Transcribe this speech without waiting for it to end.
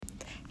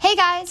Hey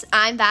guys,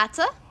 I'm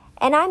Vatsa.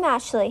 And I'm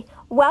Ashley.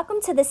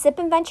 Welcome to the Sip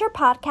and Venture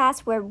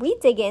podcast, where we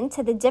dig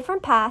into the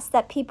different paths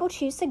that people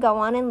choose to go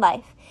on in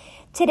life.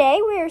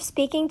 Today we are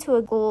speaking to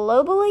a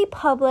globally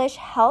published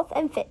health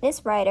and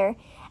fitness writer,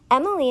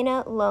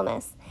 Emelina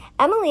Lomas.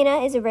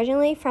 Emelina is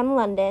originally from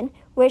London,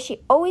 where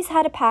she always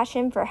had a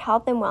passion for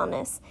health and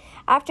wellness.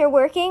 After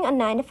working a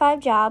 9-to-5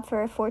 job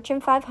for a Fortune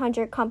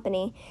 500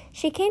 company,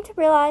 she came to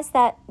realize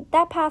that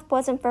path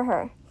wasn't for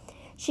her.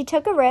 She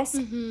took a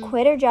risk,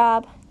 quit her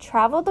job,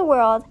 traveled the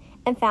world,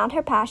 and found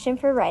her passion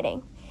for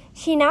writing.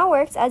 She now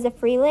works as a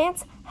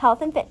freelance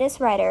health and fitness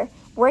writer,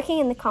 working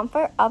in the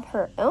comfort of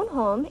her own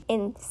home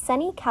in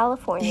sunny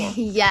California.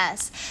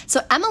 Yes. So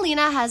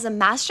Emelina has a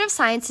Master of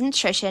Science in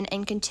Nutrition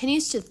and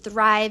continues to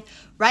thrive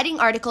writing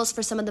articles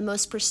for some of the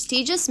most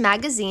prestigious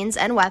magazines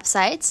and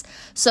websites.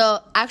 So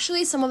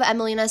actually some of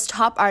Emelina's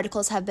top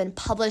articles have been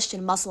published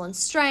in Muscle and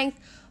Strength,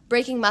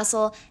 Breaking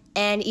Muscle,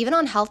 and even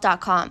on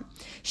health.com.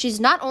 She's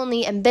not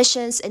only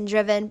ambitious and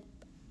driven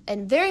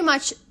and very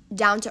much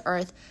down to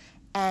earth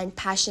and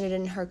passionate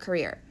in her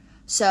career.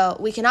 So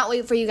we cannot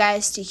wait for you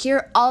guys to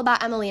hear all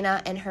about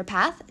Emelina and her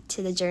path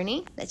to the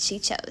journey that she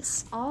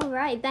chose. All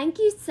right. Thank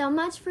you so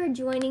much for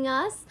joining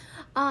us.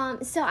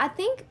 So I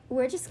think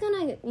we're just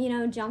going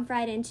to, jump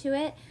right into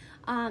it.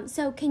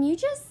 So can you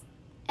just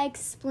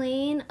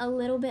explain a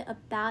little bit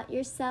about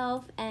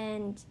yourself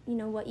and,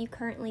 what you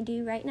currently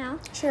do right now?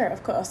 Sure,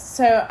 of course.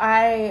 So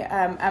I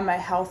am a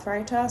health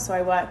writer, so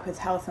I work with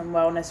health and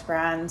wellness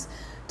brands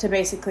to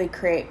basically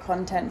create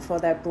content for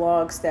their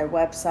blogs, their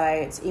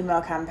websites,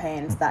 email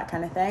campaigns, that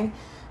kind of thing.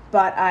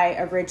 But I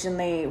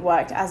originally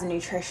worked as a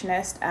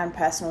nutritionist and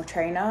personal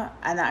trainer,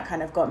 and that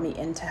kind of got me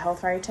into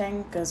health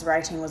writing because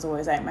writing was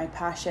always like my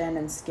passion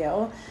and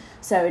skill.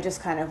 So it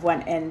just kind of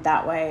went in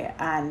that way,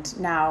 and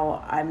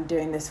now I'm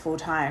doing this full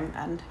time,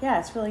 and yeah,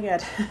 it's really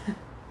good.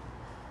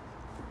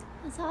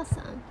 That's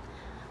awesome.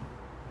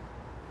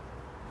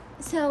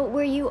 So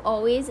were you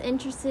always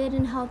interested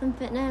in health and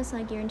fitness,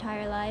 like your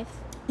entire life?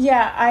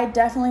 Yeah, I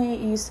definitely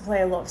used to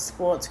play a lot of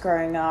sports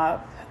growing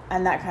up,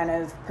 and that kind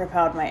of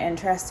propelled my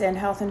interest in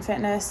health and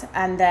fitness.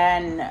 And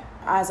then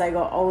as I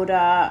got older,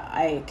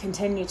 I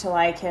continued to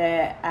like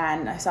it,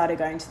 and I started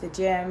going to the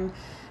gym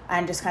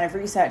and just kind of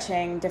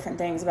researching different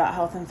things about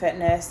health and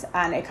fitness,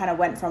 and it kind of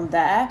went from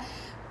there.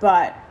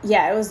 But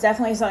yeah, it was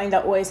definitely something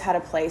that always had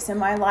a place in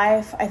my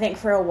life. I think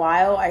for a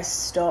while I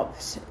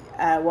stopped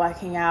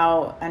working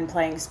out and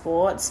playing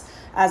sports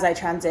as I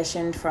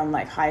transitioned from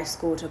like high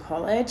school to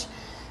college.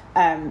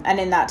 And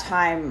in that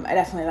time, I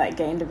definitely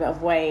gained a bit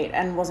of weight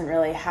and wasn't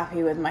really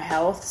happy with my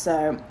health.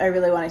 So I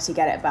really wanted to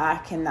get it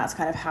back, and that's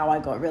kind of how I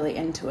got really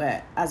into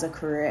it as a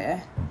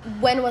career.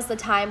 When was the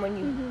time when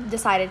you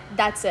decided,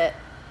 that's it,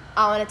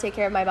 I want to take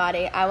care of my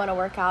body, I want to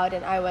work out,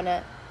 and I want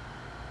to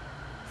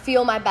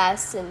feel my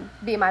best and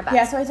be my best?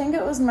 Yeah, so I think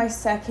it was my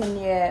second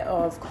year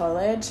of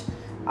college.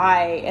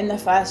 In the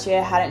first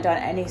year, hadn't done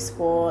any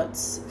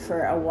sports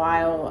for a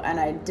while, and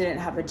I didn't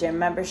have a gym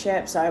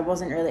membership, so I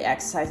wasn't really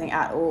exercising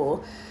at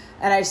all.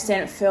 And I just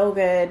didn't feel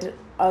good.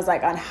 I was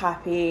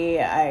unhappy.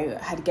 I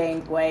had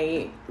gained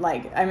weight.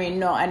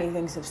 Not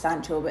anything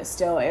substantial, but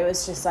still, it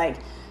was just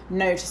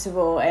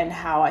noticeable in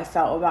how I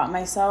felt about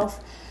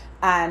myself.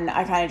 And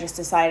I kind of just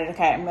decided,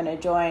 okay, I'm going to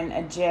join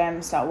a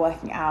gym, start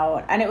working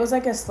out. And it was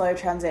a slow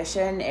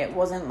transition. It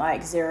wasn't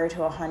 0 to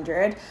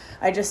 100.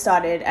 I just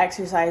started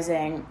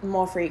exercising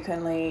more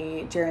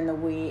frequently during the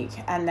week,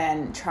 and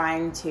then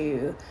trying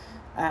to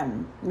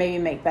maybe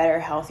make better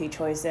healthy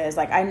choices.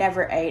 I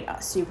never ate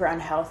super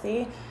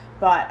unhealthy,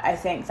 but I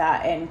think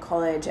that in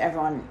college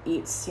everyone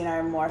eats,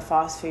 more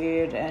fast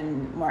food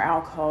and more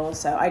alcohol.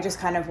 So I just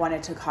kind of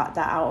wanted to cut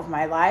that out of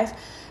my life.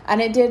 And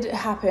it did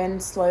happen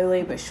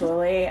slowly but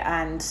surely.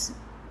 And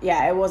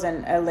yeah, it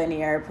wasn't a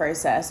linear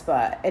process,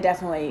 but it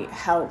definitely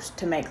helped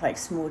to make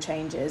small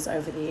changes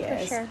over the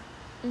years. For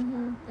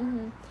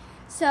sure.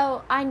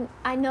 So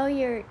I know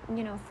you're,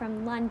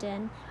 from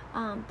London,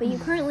 but you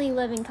currently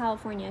live in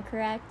California,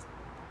 correct?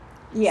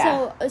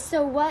 Yeah.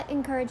 So what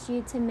encouraged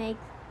you to make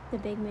the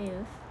big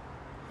move?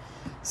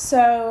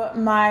 So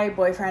my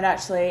boyfriend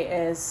actually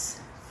is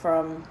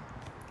from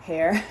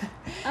here.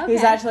 Okay.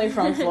 He's actually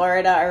from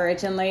Florida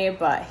originally,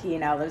 but he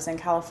now lives in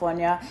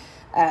California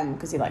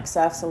because he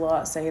surfs a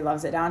lot, so he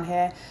loves it down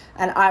here.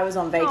 And I was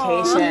on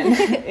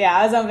vacation. Yeah,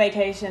 I was on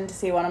vacation to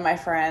see one of my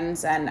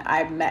friends, and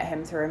I met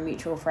him through a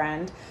mutual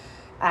friend,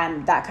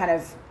 and that kind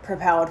of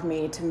propelled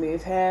me to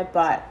move here.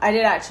 But I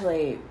did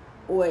actually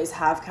always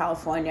have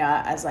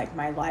California as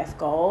my life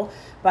goal,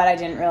 but I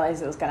didn't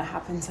realize it was going to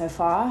happen so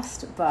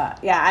fast.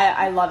 But yeah,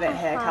 I love it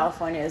here.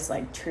 California is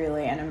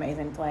truly an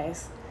amazing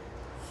place.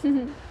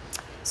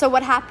 So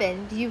what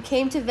happened? You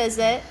came to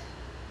visit.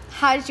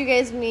 How did you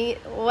guys meet?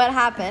 What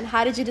happened?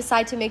 How did you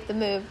decide to make the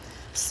move?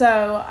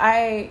 So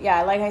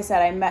like I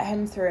said, I met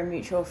him through a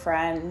mutual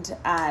friend,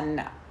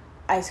 and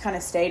I kind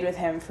of stayed with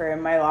him for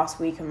my last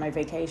week of my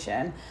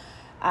vacation.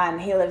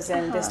 and he lives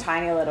in this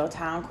tiny little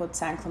town called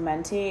San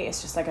Clemente.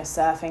 It's just like a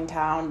surfing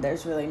town.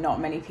 There's really not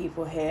many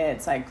people here.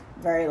 It's like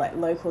very like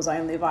locals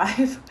only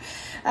vibe.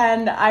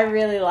 And I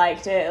really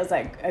liked it. It was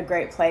like a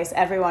great place.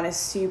 Everyone is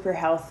super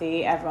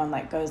healthy. Everyone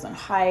like goes on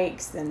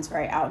hikes and it's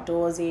very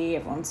outdoorsy.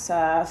 Everyone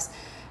surfs.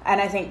 And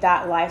I think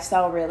that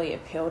lifestyle really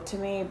appealed to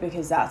me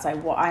because that's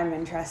like what I'm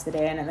interested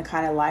in and the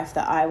kind of life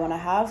that I want to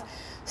have.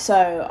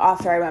 So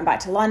after I went back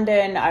to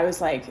London, I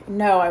was like,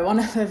 no, I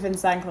want to live in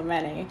San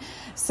Clemente.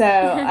 So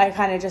I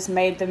kind of just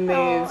made the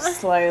move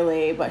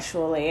slowly but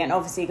surely. And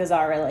obviously because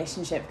our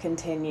relationship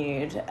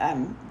continued,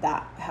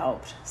 that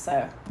helped.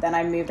 So then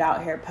I moved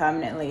out here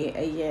permanently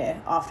a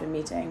year after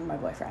meeting my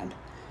boyfriend.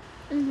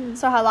 Mm-hmm.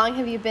 So how long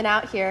have you been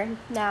out here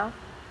now?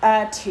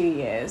 2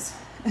 years.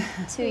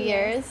 2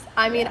 years.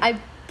 I mean, I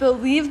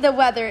believe the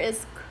weather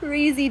is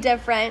crazy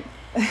different.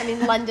 I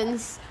mean,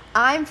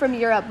 I'm from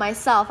Europe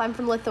myself. I'm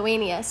from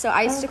Lithuania, so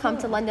I used to come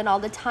to London all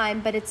the time,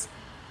 but it's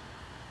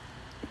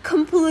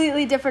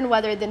completely different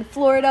weather than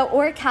Florida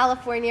or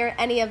California or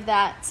any of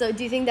that. So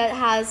do you think that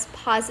has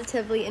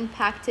positively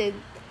impacted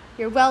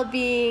your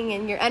well-being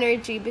and your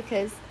energy?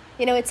 Because,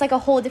 you know, it's like a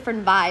whole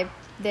different vibe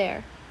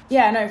there.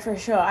 Yeah, no, for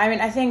sure. I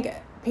mean, I think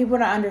people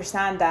don't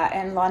understand that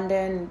in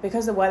London,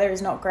 because the weather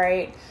is not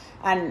great,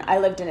 and I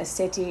lived in a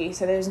city,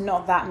 so there's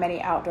not that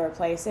many outdoor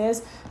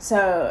places.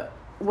 So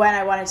when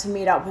I wanted to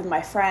meet up with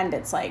my friend,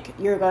 it's like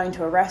you're going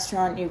to a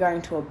restaurant, you're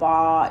going to a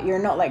bar,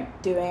 you're not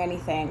like doing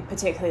anything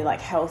particularly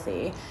like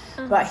healthy.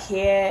 But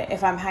here,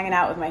 if I'm hanging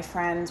out with my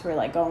friends, we're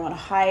like going on a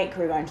hike,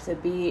 we're going to the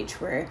beach,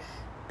 we're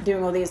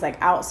doing all these like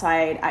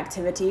outside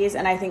activities.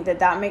 And I think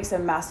that makes a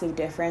massive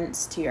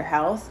difference to your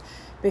health,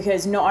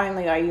 because not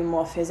only are you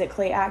more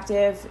physically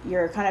active,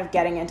 you're kind of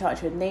getting in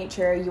touch with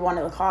nature, you want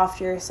to look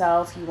after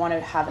yourself, you want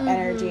to have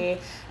energy.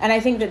 And I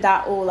think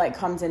that all like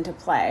comes into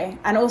play.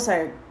 And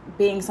also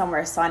being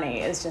somewhere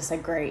sunny is just a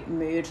great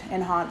mood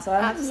enhancer.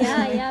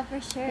 Absolutely. Yeah,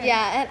 for sure.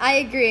 Yeah, and I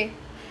agree.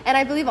 And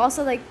I believe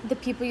also like the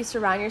people you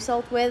surround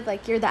yourself with,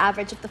 like you're the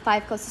average of the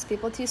 5 closest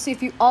people to you. So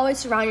if you always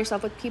surround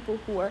yourself with people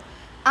who are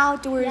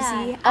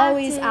outdoorsy,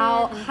 always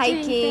out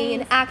hiking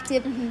and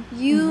active,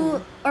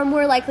 you are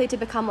more likely to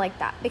become like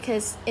that,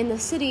 because in the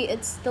city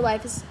the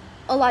life is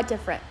a lot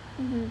different.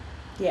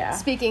 Yeah.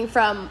 Speaking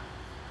from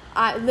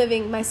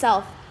living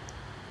myself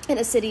in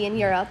a city in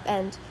Europe,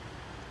 and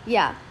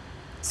yeah,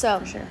 so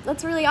For sure.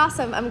 that's really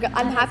awesome. I'm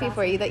happy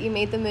for you that you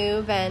made the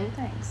move and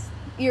Thanks.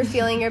 you're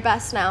feeling your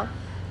best now.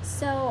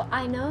 So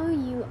I know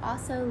you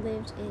also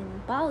lived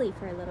in Bali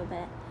for a little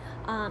bit.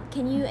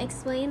 Can you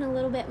explain a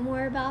little bit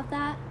more about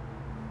that?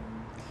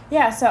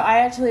 Yeah, so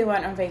I actually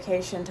went on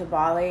vacation to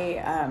Bali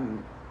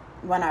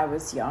when I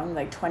was young,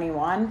 like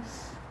 21,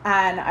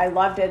 and I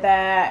loved it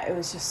there. It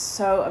was just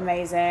so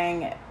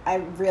amazing. I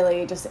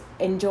really just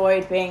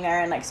enjoyed being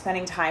there and like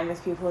spending time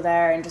with people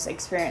there and just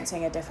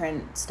experiencing a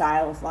different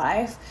style of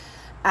life.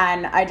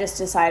 And I just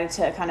decided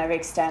to kind of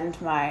extend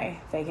my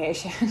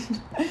vacation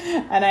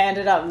and I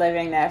ended up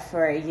living there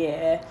for a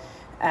year.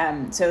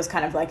 So it was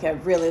kind of like a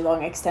really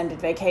long extended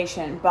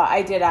vacation, but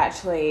I did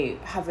actually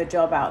have a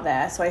job out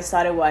there. So I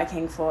started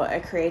working for a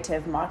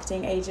creative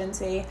marketing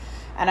agency,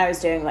 and I was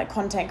doing like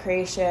content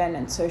creation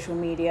and social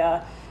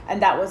media.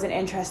 And that was an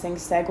interesting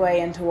segue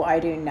into what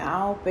I do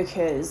now,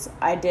 because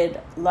I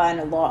did learn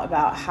a lot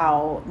about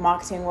how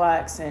marketing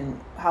works and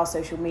how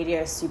social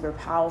media is super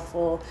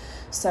powerful.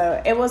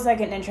 So it was like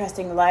an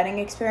interesting learning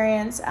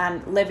experience,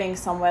 and living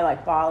somewhere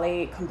like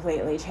Bali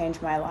completely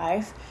changed my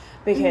life,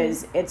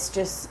 because it's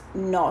just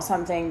not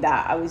something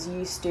that I was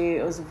used to.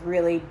 It was a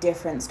really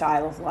different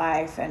style of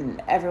life,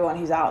 and everyone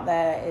who's out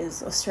there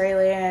is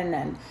Australian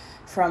and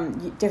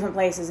from different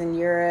places in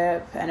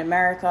Europe and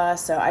America.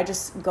 So I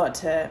just got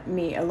to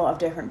meet a lot of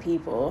different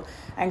people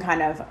and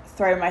kind of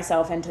throw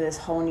myself into this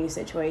whole new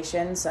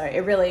situation. So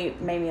it really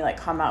made me like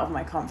come out of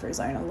my comfort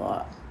zone a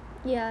lot.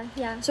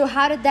 Yeah. So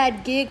how did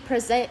that gig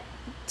present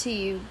to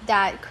you,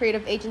 that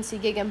creative agency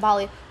gig in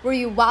Bali?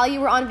 While you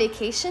were on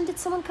vacation, did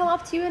someone come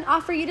up to you and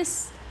offer you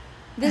this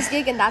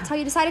gig, and that's how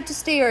you decided to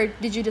stay, or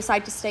did you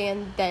decide to stay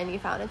and then you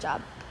found a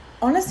job?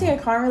 Honestly, I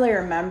can't really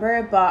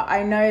remember, but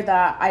I know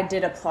that I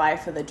did apply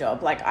for the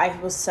job. Like, I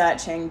was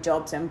searching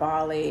jobs in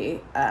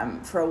Bali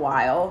for a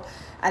while,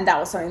 and that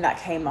was something that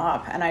came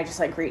up, and I just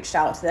like reached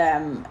out to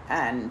them,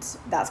 and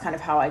that's kind of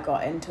how I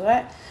got into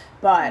it.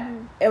 But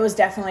it was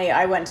definitely,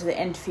 I went to the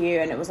interview,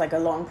 and it was like a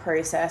long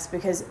process,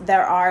 because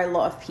there are a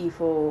lot of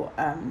people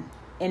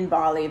in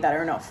Bali that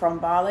are not from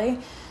Bali.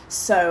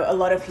 So a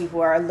lot of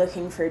people are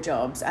looking for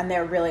jobs, and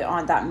there really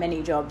aren't that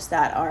many jobs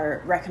that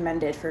are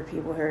recommended for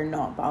people who are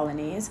not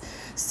Balinese.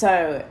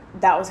 So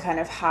that was kind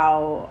of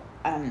how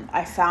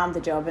I found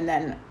the job, and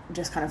then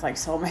just kind of like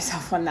sold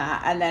myself on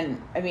that, and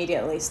then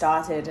immediately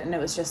started. And it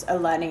was just a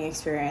learning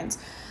experience,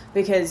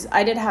 because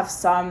I did have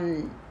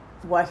some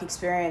work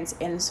experience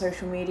in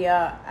social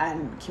media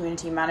and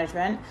community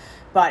management,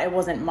 but it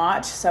wasn't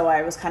much. So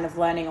I was kind of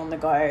learning on the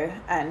go,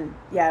 and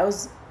yeah, it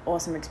was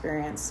awesome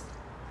experience.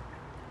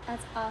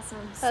 That's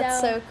awesome.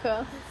 That's so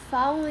cool.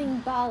 Following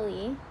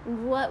Bali,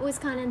 what was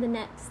kind of the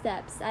next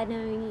steps? I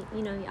know,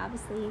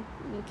 obviously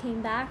you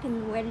came back,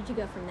 and where did you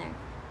go from there?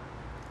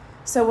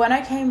 So when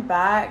I came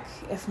back,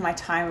 if my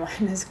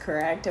timeline is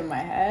correct in my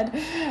head,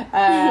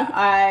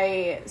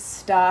 I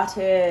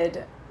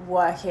started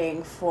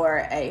working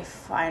for a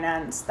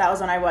finance. That was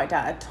when I worked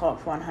at a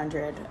top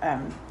 100,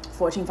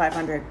 Fortune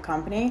 500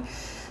 company.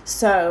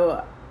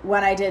 So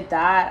when I did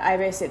that, I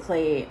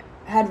basically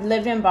had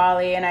lived in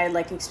Bali, and I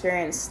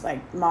experienced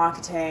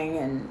marketing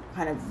and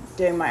kind of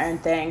doing my own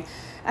thing.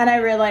 And I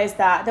realized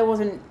that there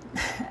wasn't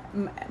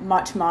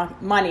much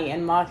money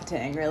in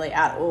marketing really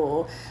at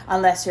all,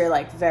 unless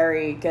you're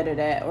very good at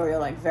it, or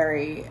you're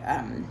very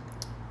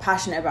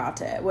passionate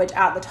about it, which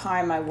at the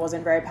time I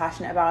wasn't very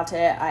passionate about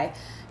it. I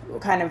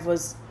kind of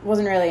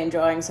wasn't really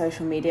enjoying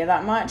social media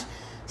that much.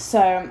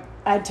 So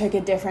I took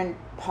a different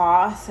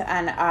path,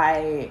 and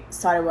I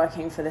started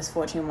working for this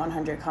Fortune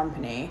 100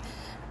 company.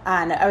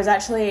 And I was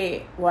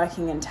actually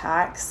working in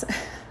tax,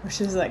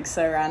 which is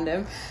so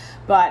random,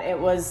 but it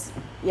was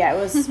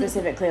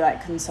specifically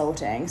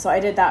consulting. So I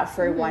did that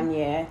for 1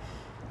 year,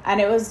 and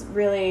it was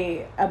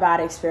really a bad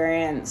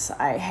experience.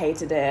 I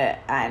hated it,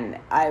 and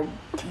I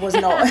was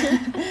not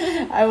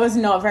I was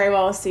not very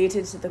well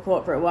suited to the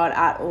corporate world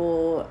at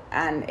all,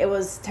 and it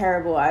was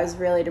terrible. I was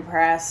really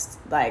depressed.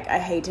 I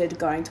hated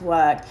going to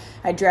work.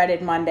 I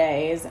dreaded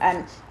Mondays,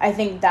 and I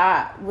think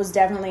that was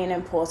definitely an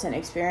important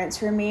experience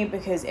for me,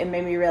 because it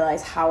made me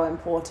realize how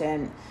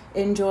important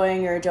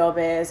enjoying your job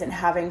is, and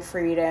having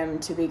freedom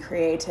to be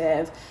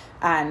creative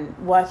and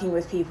working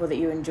with people that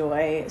you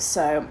enjoy.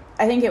 So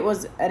I think it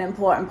was an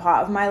important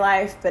part of my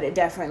life, but it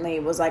definitely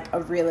was a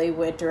really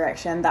weird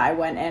direction that I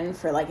went in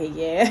for a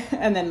year,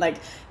 and then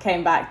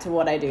came back to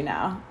what I do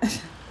now.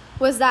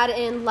 Was that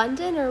in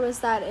London, or was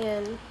that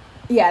in...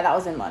 Yeah, that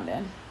was in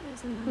London.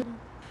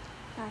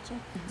 Gotcha.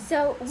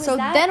 So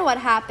then what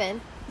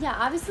happened? Yeah,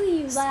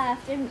 obviously you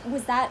left, and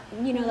was that,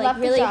 left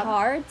the really job.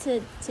 hard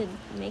to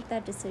make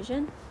that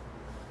decision?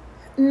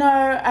 No,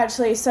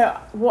 actually, so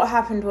what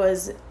happened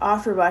was,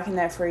 after working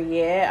there for a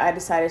year, I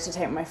decided to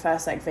take my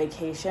first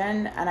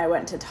vacation, and I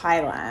went to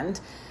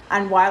Thailand.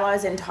 And while I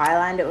was in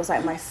Thailand, it was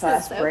my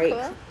first break.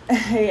 Cool.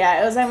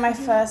 Yeah, it was my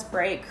first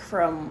break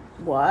from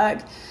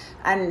work.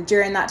 And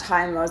during that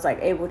time, I was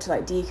able to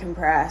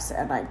decompress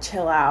and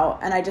chill out.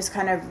 And I just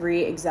kind of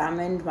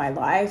re-examined my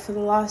life for the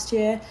last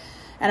year.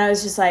 And I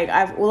was just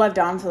all I've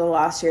done for the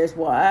last year is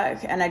work.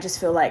 And I just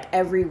feel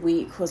every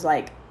week was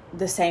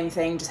the same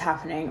thing just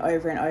happening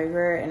over and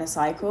over in a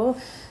cycle.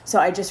 So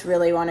I just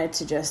really wanted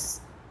to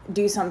just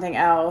do something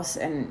else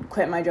and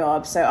quit my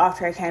job. So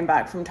after I came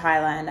back from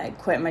Thailand, I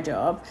quit my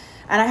job,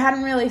 and I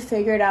hadn't really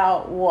figured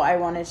out what I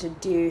wanted to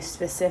do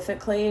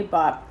specifically,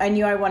 but I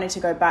knew I wanted to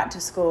go back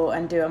to school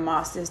and do a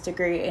master's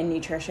degree in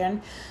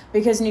nutrition,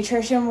 because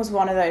nutrition was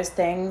one of those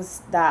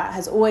things that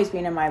has always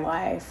been in my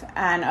life,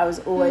 and I was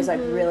always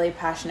really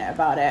passionate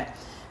about it.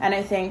 And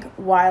I think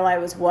while I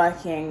was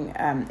working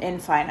in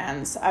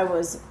finance, I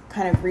was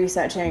kind of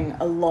researching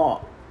a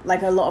lot.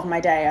 A lot of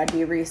my day, I'd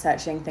be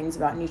researching things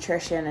about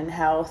nutrition and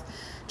health,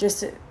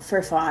 just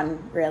for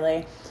fun,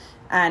 really,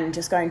 and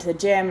just going to the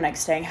gym,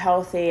 staying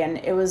healthy. And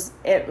it was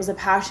a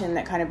passion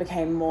that kind of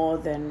became more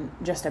than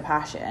just a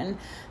passion.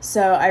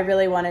 So I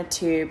really wanted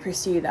to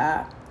pursue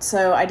that.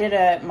 So I did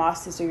a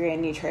master's degree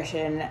in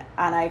nutrition,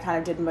 and I kind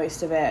of did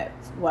most of it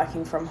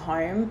working from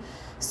home.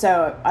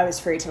 So I was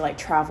free to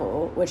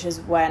travel, which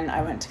is when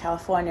I went to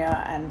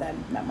California and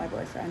then met my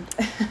boyfriend.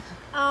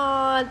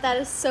 Oh, that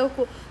is so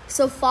cool.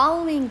 So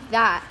following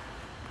that,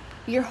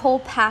 your whole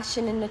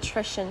passion in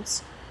nutrition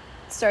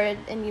started,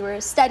 and you were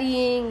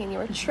studying and you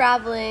were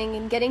traveling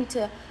and getting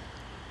to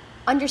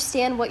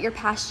understand what you're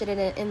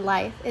passionate in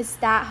life. Is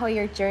that how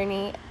your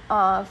journey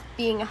of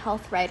being a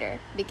health writer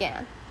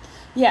began?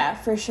 Yeah,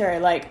 for sure.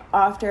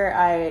 After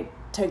I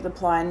took the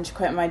plunge,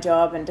 quit my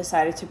job, and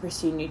decided to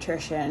pursue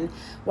nutrition,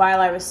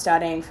 while I was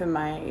studying for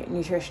my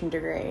nutrition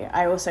degree,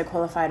 I also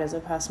qualified as a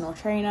personal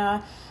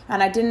trainer.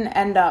 And I didn't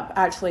end up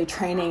actually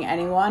training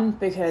anyone,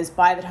 because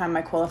by the time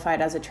I qualified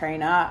as a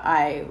trainer,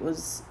 I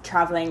was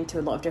traveling to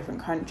a lot of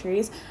different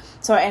countries.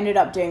 So I ended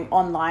up doing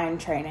online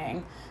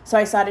training. So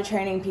I started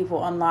training people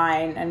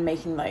online and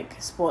making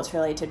sports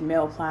related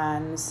meal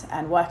plans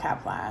and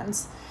workout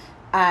plans.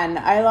 And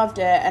I loved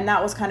it, and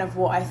that was kind of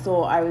what I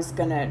thought I was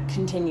going to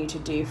continue to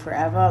do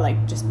forever,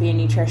 just be a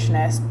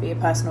nutritionist, be a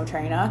personal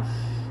trainer.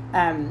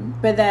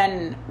 But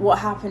then what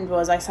happened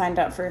was I signed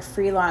up for a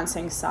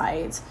freelancing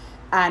site,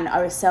 and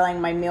I was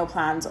selling my meal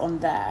plans on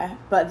there.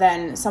 But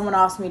then someone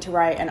asked me to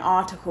write an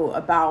article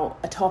about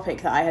a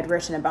topic that I had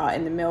written about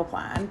in the meal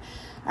plan.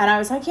 And I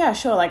was yeah,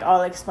 sure,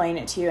 I'll explain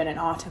it to you in an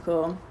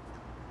article.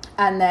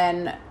 And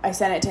then I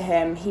sent it to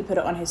him, he put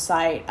it on his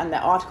site, and the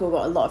article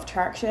got a lot of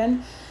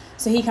traction.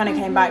 So he kind of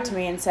came back to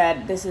me and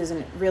said, this is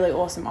a really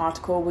awesome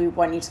article. We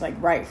want you to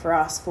write for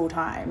us full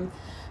time.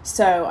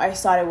 So I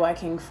started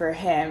working for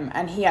him,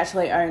 and he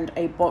actually owned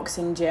a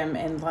boxing gym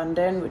in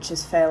London, which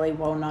is fairly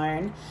well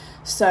known.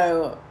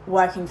 So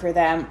working for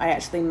them, I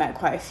actually met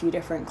quite a few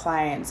different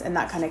clients, and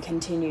that kind of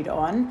continued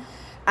on.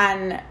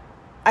 And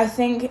I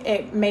think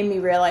it made me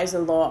realize a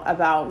lot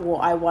about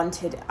what I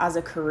wanted as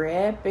a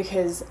career,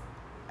 because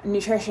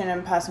nutrition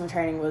and personal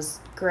training was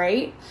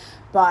great,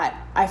 but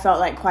I felt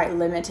like quite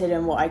limited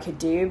in what I could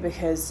do,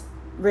 because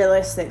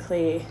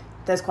realistically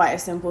there's quite a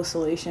simple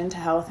solution to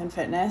health and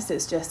fitness.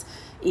 It's just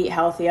eat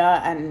healthier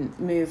and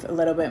move a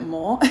little bit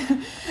more,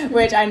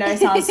 which I know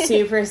sounds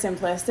super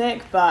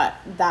simplistic, but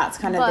that's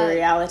kind of the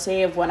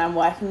reality of when I'm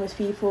working with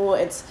people.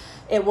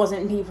 It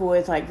wasn't people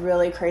with like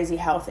really crazy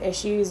health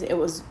issues. It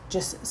was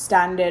just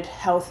standard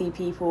healthy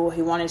people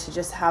who wanted to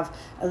just have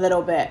a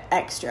little bit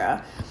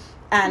extra.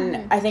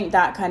 And I think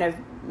that kind of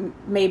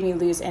made me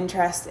lose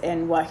interest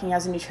in working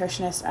as a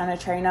nutritionist and a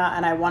trainer,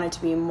 and I wanted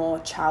to be more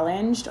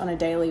challenged on a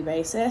daily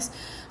basis.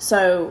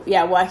 So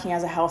yeah, working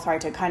as a health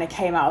writer kind of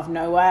came out of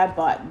nowhere,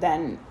 but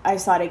then I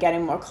started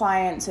getting more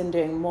clients and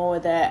doing more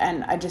with it,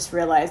 and I just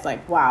realized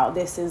like, wow,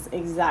 this is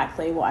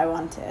exactly what I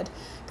wanted,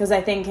 because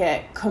I think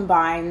it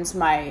combines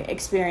my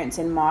experience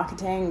in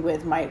marketing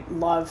with my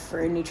love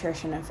for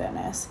nutrition and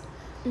fitness.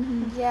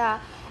 Yeah.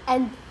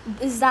 And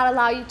does that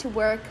allow you to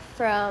work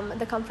from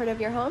the comfort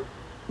of your home?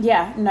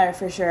 Yeah, no,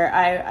 for sure.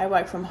 I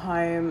work from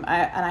home,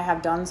 and I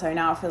have done so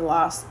now for the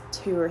last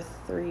 3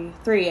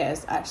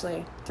 years,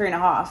 actually,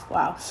 3.5.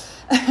 Wow.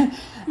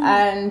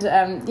 And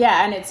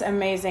and it's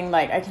amazing.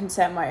 Like, I can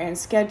set my own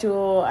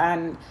schedule,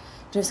 and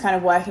just kind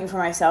of working for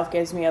myself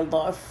gives me a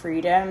lot of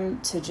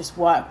freedom to just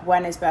work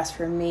when is best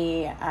for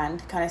me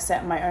and kind of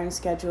set my own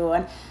schedule.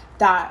 And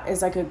that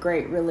is like a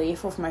great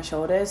relief off my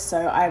shoulders.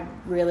 So I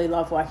really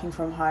love working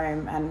from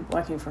home and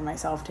working for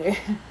myself too.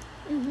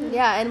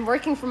 Yeah, and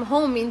working from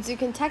home means you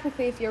can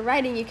technically, if you're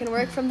writing, you can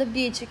work from the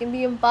beach, you can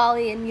be in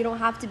Bali, and you don't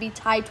have to be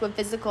tied to a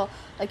physical,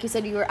 like you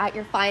said, you were at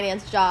your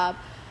finance job,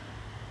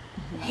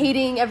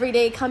 hating every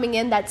day coming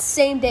in. That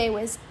same day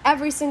was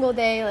every single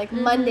day, like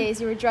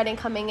Mondays you were dreading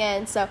coming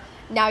in. So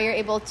now you're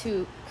able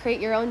to create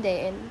your own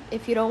day, and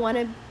if you don't want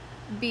to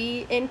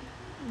be in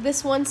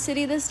this one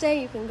city this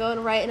day, you can go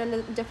and write in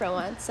a different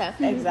one. So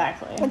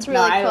exactly, it's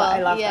really cool.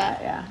 I love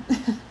that. Yeah.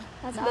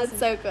 That's awesome. That's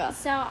so cool.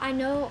 So I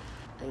know,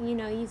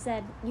 you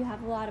said you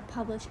have a lot of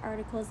published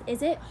articles.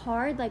 Is it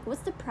hard? Like,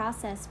 what's the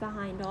process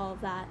behind all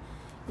of that?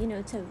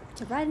 To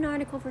write an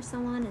article for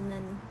someone, and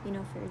then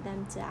for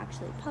them to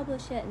actually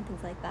publish it and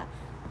things like that.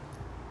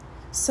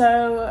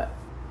 So,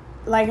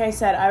 like I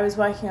said, I was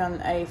working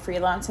on a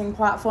freelancing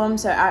platform,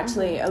 so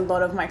actually a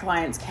lot of my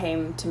clients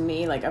came to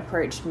me, like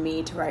approached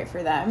me to write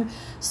for them.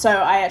 So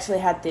I actually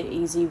had the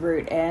easy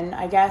route in,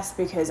 I guess,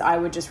 because I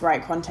would just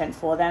write content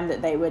for them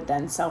that they would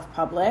then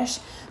self-publish.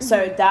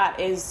 So that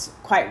is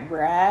quite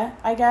rare,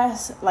 I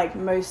guess. Like,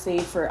 mostly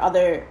for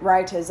other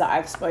writers that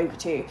I've spoken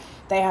to,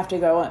 they have to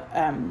go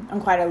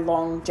on quite a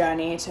long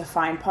journey to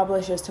find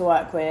publishers to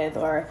work with,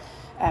 or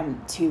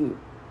to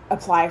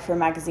apply for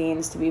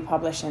magazines to be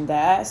published in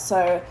there.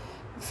 So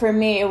for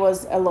me, it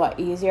was a lot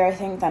easier, I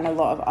think, than a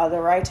lot of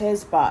other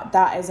writers, but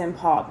that is in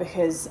part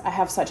because I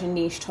have such a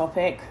niche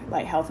topic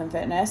like health and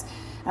fitness,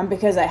 and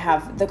because I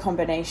have the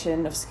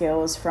combination of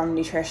skills from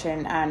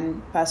nutrition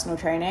and personal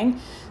training.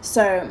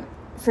 So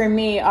for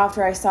me,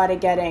 after I started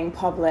getting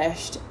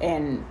published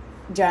in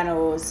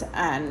journals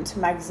and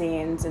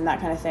magazines and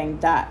that kind of thing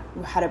that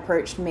had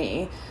approached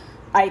me,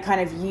 I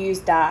kind of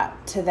used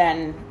that to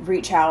then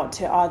reach out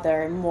to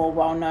other more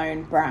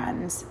well-known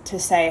brands to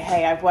say,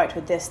 hey, I've worked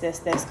with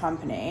this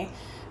company,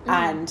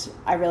 and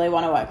I really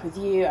want to work with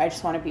you. I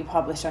just want to be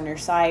published on your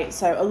site.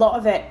 So a lot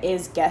of it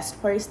is guest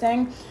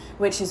posting,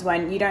 which is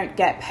when you don't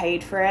get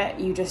paid for it.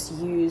 You just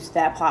use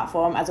their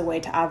platform as a way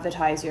to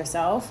advertise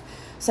yourself.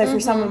 So for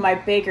some of my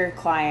bigger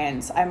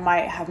clients, I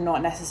might have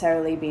not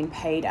necessarily been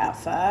paid at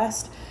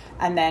first,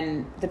 and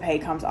then the pay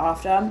comes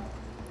after.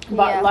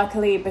 But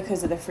luckily,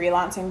 because of the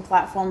freelancing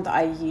platform that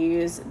I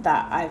use,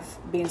 that I've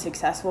been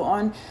successful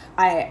on,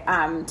 I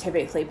am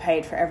typically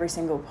paid for every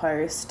single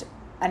post.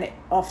 And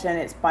often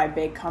it's by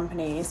big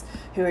companies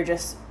who are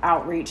just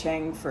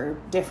outreaching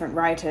for different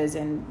writers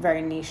in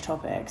very niche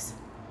topics.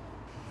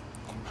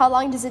 How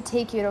long does it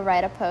take you to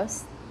write a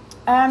post?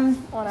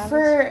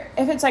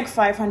 If it's like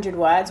 500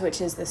 words, which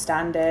is the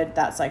standard,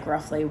 that's like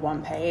roughly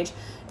 1 page,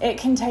 it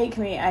can take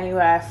me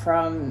anywhere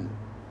from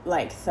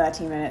like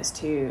 30 minutes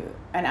to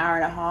an hour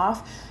and a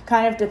half,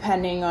 kind of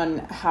depending on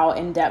how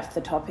in-depth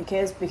the topic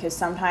is, because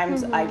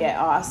sometimes I get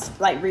asked,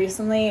 like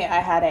recently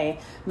I had a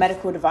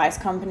medical device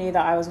company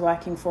that I was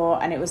working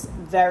for, and it was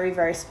very,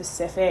 very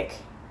specific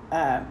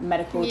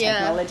medical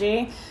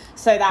technology,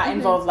 so that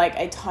involved like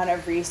a ton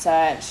of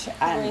research,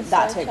 and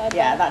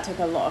that took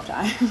a lot of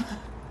time.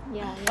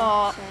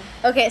 Sure.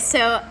 Okay,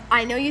 so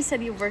I know you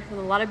said you've worked with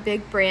a lot of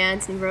big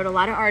brands and you wrote a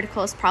lot of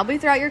articles. Probably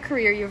throughout your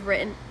career you've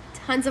written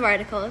tons of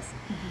articles.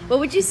 What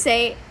would you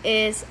say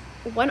is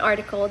one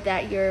article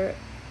that you're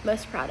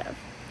most proud of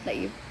that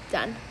you've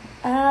done?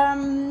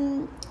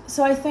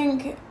 So I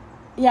think,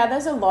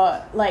 there's a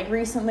lot. Like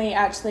recently,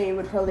 actually,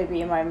 would probably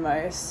be my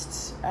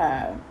most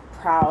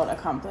proud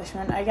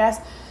accomplishment, I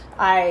guess.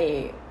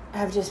 I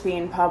have just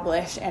been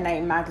published in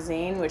a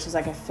magazine, which is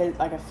like a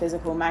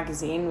physical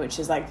magazine, which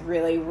is like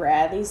really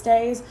rare these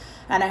days.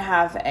 And I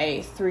have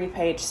a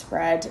 3-page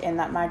spread in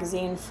that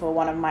magazine for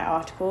one of my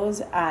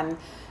articles, and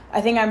I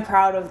think I'm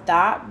proud of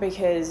that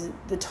because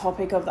the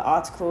topic of the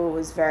article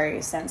was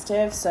very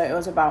sensitive. So it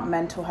was about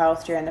mental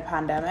health during the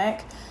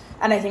pandemic.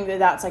 And I think that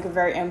that's like a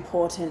very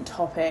important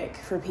topic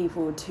for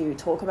people to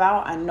talk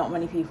about, and not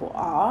many people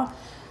are.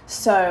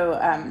 So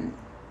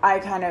I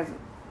kind of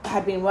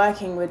had been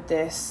working with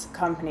this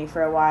company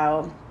for a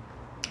while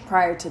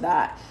prior to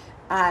that,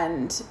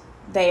 and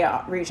they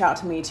reached out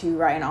to me to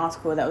write an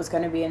article that was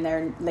going to be in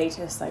their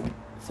latest like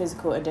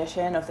physical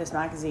edition of this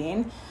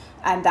magazine.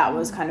 And that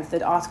was kind of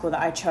the article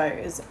that I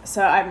chose.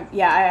 So I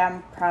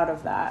am proud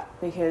of that,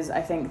 because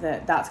I think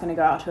that that's going to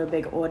go out to a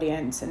big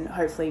audience, and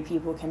hopefully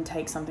people can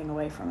take something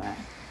away from it.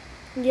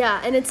 Yeah,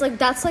 and it's like,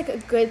 that's like a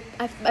good,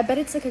 I bet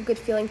it's like a good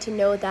feeling to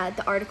know that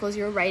the articles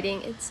you're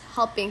writing, it's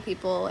helping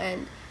people,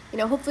 and, you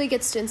know, hopefully it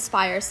gets to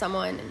inspire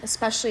someone, and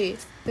especially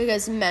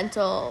because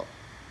mental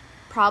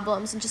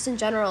problems and just in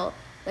general,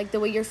 like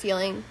the way you're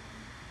feeling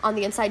on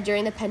the inside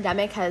during the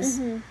pandemic has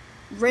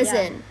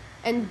risen. Yeah.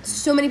 And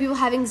so many people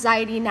have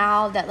anxiety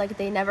now that like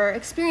they never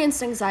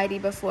experienced anxiety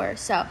before.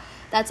 So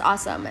that's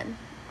awesome, and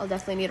I'll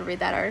definitely need to read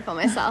that article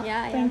myself.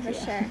 Yeah, for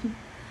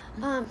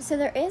sure. So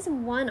there is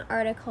one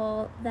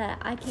article that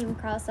I came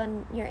across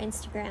on your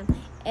Instagram.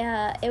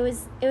 It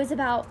was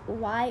about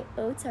why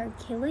oats are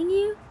killing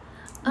you.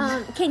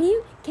 Can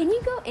you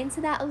go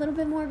into that a little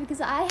bit more, because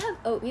I have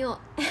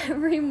oatmeal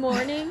every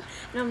morning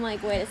and I'm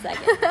like, wait a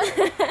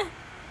second.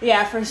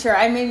 Yeah, for sure.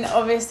 I mean,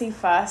 obviously,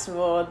 first of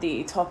all,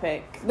 the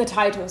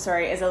title, is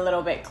a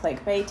little bit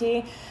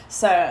clickbaity,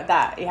 so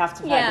that you have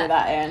to factor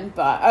that in.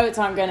 But oats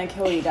aren't going to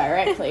kill you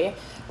directly.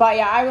 But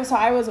yeah,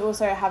 I was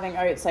also having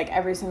oats like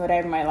every single day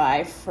of my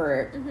life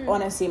for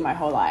honestly my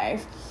whole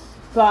life.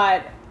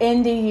 But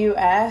in the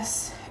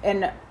US,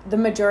 in the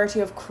majority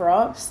of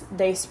crops,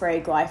 they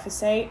spray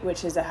glyphosate,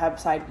 which is a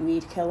herbicide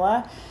weed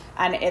killer,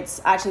 and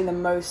it's actually the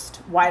most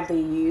widely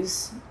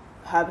used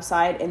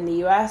herbicide in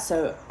the US.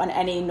 So on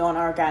any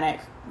non-organic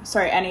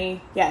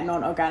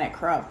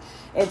crop,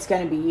 it's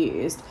going to be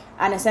used.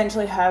 And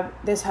essentially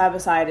this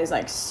herbicide is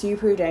like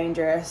super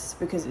dangerous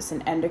because it's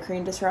an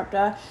endocrine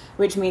disruptor,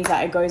 which means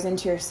that it goes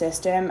into your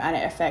system and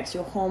it affects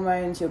your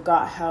hormones, your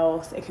gut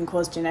health. It can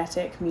cause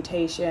genetic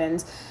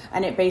mutations,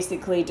 and it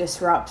basically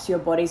disrupts your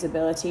body's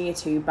ability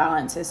to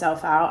balance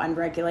itself out and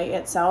regulate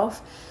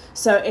itself.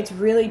 So it's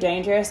really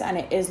dangerous, and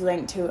it is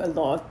linked to a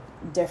lot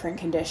of different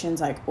conditions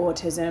like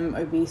autism,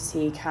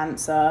 obesity,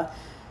 cancer,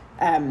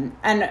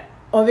 and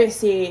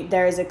obviously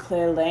there is a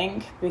clear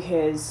link,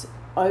 because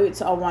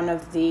oats are one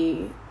of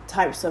the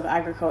types of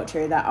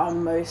agriculture that are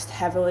most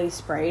heavily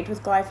sprayed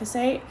with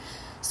glyphosate.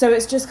 So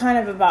it's just kind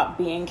of about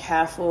being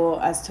careful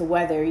as to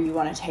whether you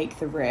want to take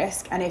the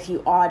risk, and if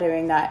you are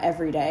doing that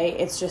every day,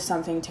 it's just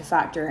something to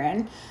factor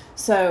in.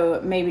 So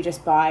maybe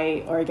just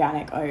buy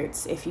organic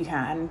oats if you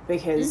can,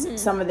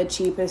 because some of the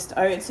cheapest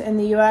oats in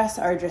the US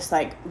are just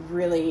like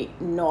really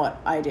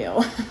not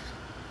ideal.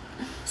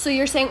 So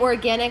you're saying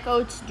organic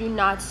oats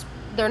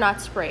they're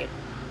not sprayed?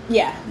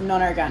 Yeah,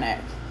 non-organic.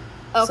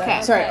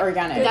 Okay. Sorry,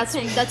 organic. That's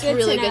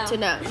really good to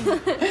know.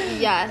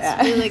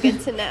 Yeah, really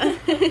good to know.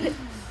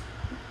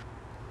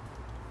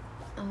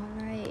 All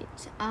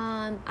right.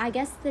 I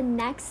guess the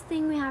next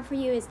thing we have for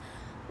you is,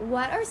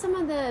 what are some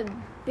of the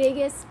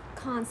biggest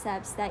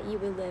concepts that you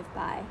would live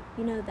by?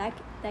 You know, that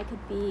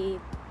could be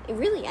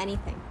really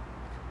anything,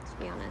 to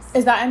be honest.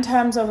 Is that in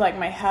terms of like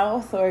my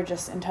health, or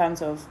just in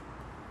terms of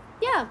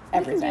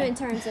everything? We can do in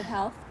terms of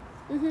health.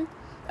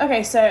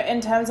 Okay, so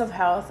in terms of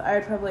health, I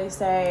would probably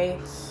say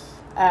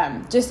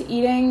just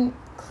eating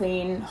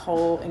clean,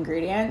 whole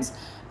ingredients,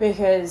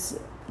 because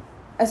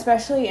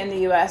especially in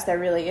the US, there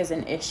really is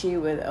an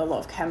issue with a lot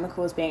of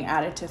chemicals being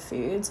added to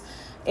foods.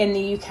 In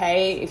the UK,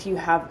 if you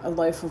have a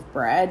loaf of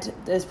bread,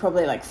 there's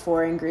probably like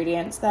 4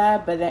 ingredients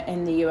there, but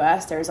in the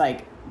US, there's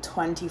like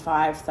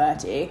 25,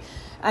 30.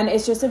 And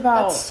it's just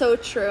about... That's so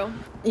true.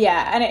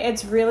 Yeah, and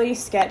it's really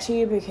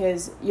sketchy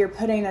because you're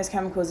putting those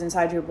chemicals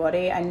inside your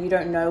body and you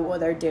don't know what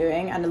they're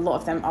doing, and a lot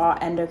of them are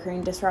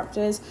endocrine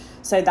disruptors.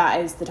 So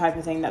that is the type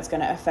of thing that's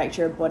going to affect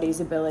your body's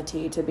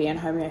ability to be in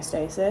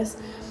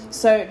homeostasis.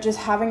 So just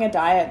having a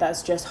diet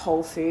that's just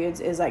whole foods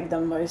is like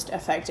the most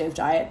effective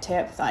diet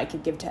tip that I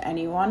could give to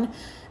anyone.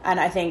 And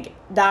I think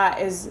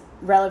that is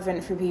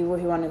relevant for people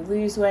who want to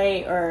lose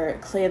weight or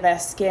clear their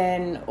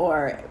skin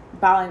or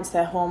balance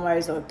their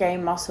hormones or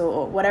gain muscle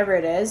or whatever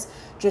it is.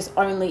 Just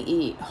only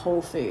eat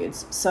whole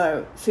foods.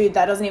 So food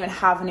that doesn't even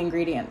have an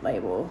ingredient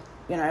label,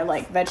 you know,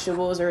 like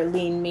vegetables or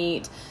lean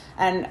meat.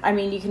 And I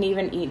mean, you can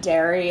even eat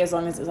dairy as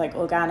long as it's like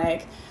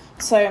organic.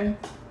 So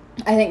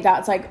I think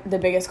that's like the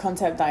biggest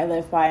concept that I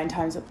live by in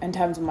terms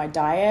of my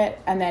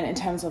diet. And then in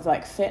terms of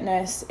like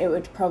fitness, it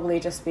would probably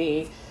just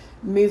be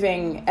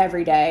moving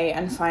every day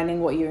and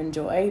finding what you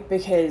enjoy,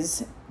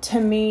 because to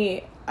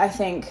me, I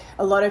think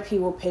a lot of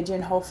people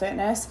pigeonhole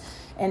fitness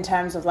in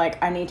terms of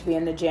like, I need to be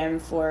in the gym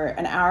for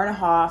an hour and a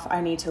half,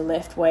 I need to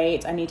lift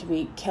weights, I need to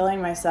be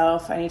killing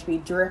myself, I need to be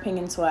dripping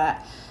in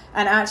sweat.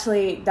 And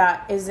actually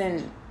that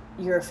isn't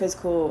your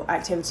physical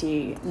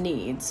activity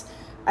needs.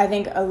 I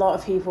think a lot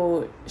of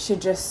people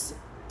should just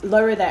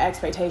lower their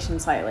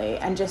expectations slightly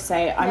and just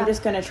say, I'm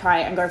just going to try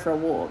and go for a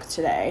walk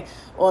today.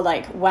 Or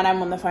like when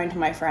I'm on the phone to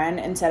my friend,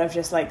 instead of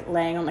just like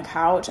laying on the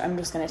couch, I'm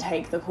just going to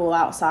take the call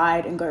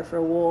outside and go for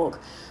a walk.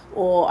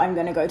 Or I'm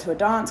going to go to a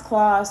dance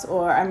class,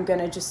 or I'm going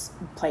to just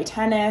play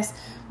tennis.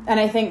 And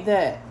I think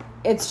that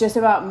it's just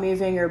about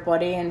moving your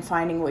body and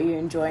finding what you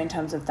enjoy in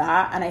terms of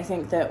that. And I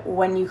think that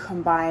when you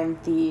combine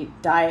the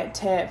diet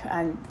tip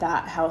and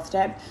that health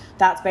tip,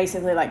 that's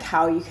basically like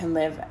how you can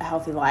live a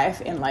healthy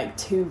life in like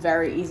 2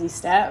 very easy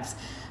steps.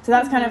 So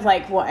that's kind of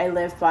like what I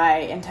live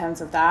by in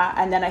terms of that.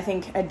 And then I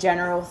think a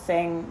general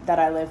thing that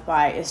I live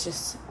by is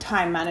just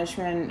time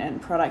management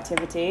and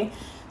productivity.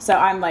 So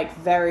I'm like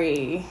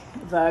very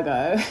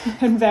Virgo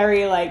and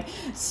very like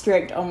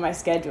strict on my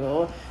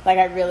schedule. Like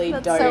I really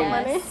that's don't. So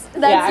funny.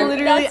 That's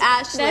literally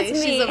Ashley. That's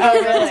me. She's a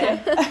Virgo.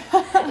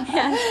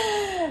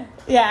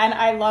 Yeah, and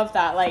I love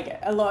that. Like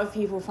a lot of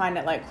people find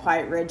it like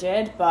quite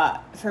rigid,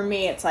 but for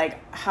me it's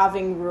like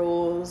having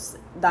rules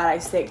that I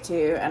stick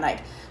to and like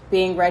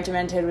being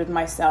regimented with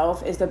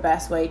myself is the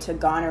best way to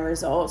garner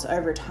results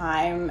over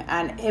time.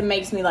 And it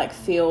makes me like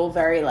feel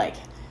very like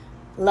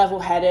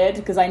level-headed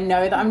because I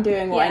know that I'm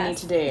doing what I need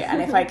to do,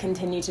 and if I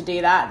continue to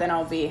do that, then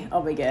I'll be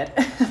good.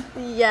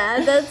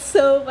 Yeah, that's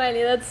so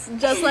funny. That's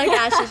just like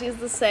Ashley. She's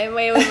the same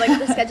way with like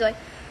the scheduling.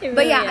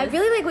 But yeah, I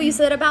really like what you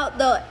said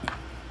about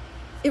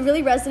it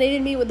really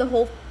resonated me with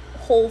the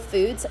whole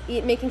foods,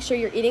 making sure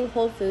you're eating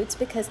whole foods,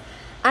 because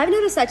I've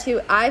noticed that too.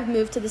 I've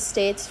moved to the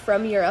States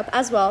from Europe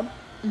as well,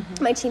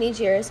 my teenage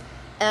years,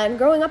 and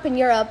growing up in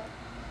Europe,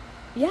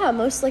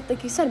 most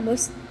like you said,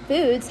 most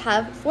foods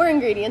have 4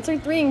 ingredients or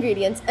 3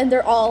 ingredients, and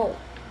they're all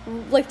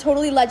like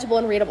totally legible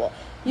and readable.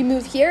 You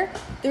move here,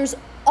 there's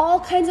all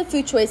kinds of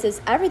food choices.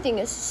 Everything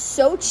is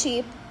so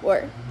cheap,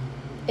 or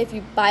if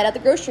you buy it at the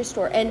grocery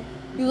store, and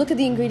you look at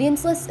the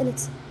ingredients list, and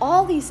it's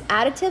all these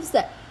additives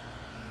that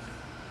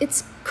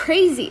it's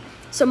crazy.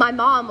 So my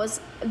mom was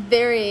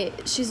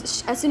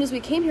as soon as we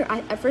came here,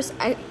 I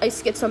used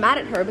to get so mad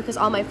at her because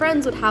all my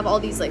friends would have all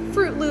these like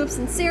Fruit Loops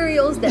and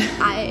cereals that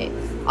I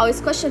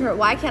always question her,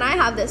 why can't I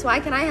have this? Why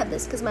can't I have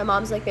this? Because my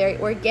mom's like very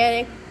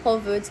organic, whole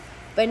foods.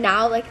 But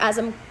now like as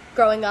I'm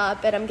growing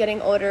up and I'm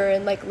getting older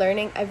and like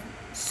learning, I'm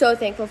so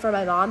thankful for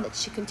my mom that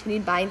she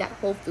continued buying that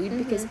whole food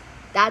because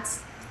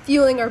that's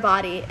fueling our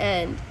body.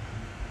 And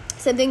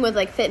same thing with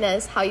like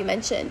fitness, how you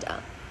mentioned,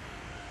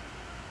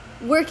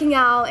 working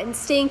out and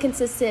staying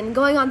consistent,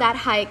 going on that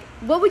hike.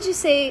 What would you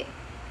say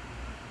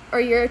are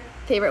your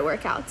favorite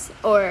workouts?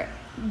 Or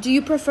do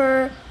you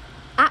prefer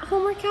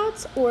at-home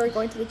workouts or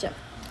going to the gym?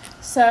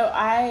 So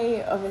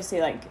I obviously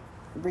like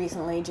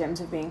recently gyms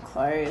have been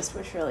closed,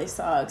 which really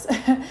sucks.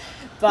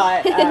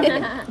 But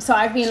so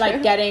I've been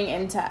like getting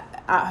into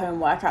at-home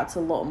workouts a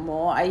lot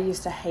more. I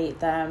used to hate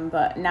them,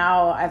 but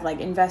now I've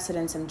like invested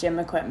in some gym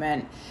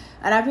equipment,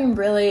 and I've been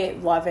really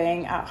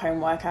loving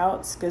at-home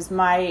workouts because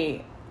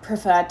my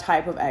preferred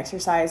type of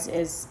exercise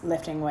is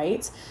lifting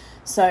weights.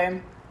 So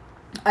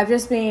I've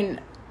just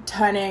been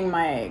turning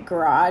my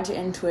garage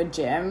into a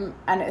gym,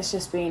 and it's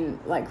just been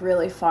like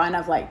really fun.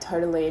 I've like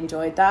totally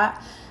enjoyed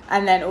that.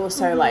 And then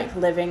also like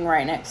living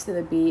right next to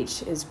the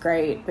beach is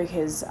great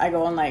because I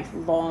go on like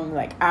long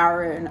like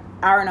hour and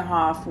a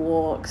half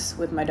walks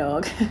with my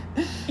dog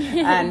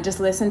and just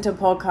listen to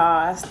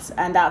podcasts,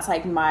 and that's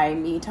like my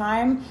me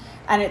time.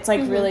 And it's like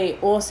really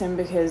awesome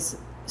because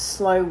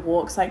slow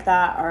walks like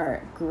that are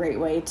a great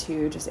way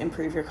to just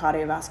improve your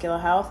cardiovascular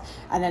health.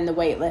 And then the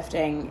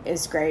weightlifting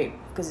is great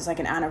because it's like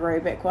an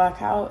anaerobic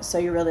workout, so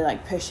you're really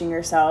like pushing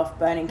yourself,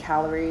 burning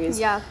calories.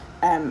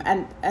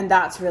 And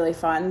that's really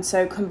fun.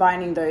 So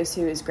combining those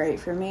two is great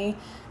for me.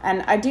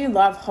 And I do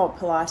love hot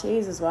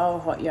Pilates as well,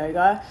 hot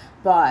yoga,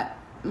 but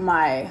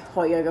my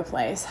hot yoga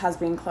place has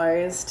been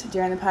closed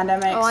during the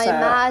pandemic. I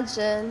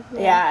imagine.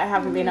 Yeah, I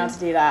haven't been able to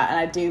do that, and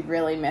I do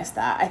really miss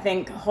that. I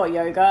think hot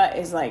yoga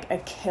is like a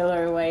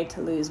killer way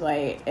to lose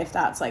weight if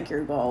that's like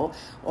your goal,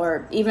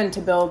 or even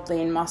to build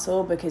lean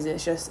muscle, because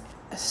it's just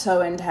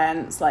so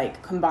intense,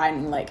 like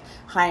combining like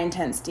high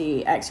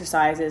intensity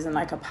exercises and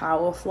like a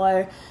power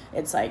flow.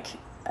 It's like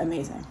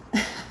amazing.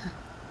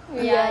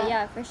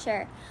 Yeah, for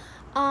sure.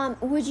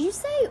 Would you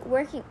say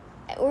working,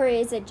 or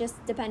is it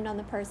just depend on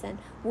the person?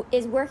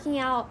 Is working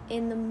out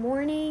in the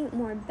morning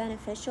more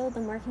beneficial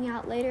than working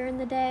out later in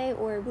the day,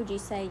 or would you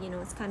say,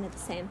 it's kind of the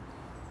same?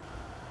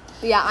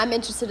 Yeah, I'm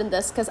interested in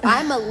this because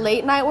I'm a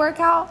late night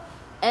workout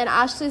and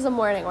Ashley's a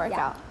morning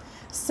workout.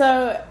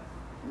 So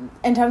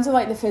in terms of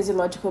like the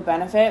physiological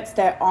benefits,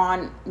 there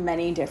aren't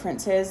many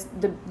differences.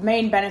 The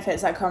main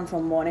benefits that come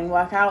from morning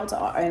workouts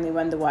are only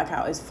when the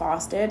workout is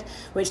fasted,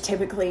 which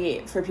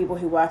typically for people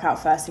who work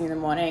out first thing in the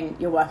morning,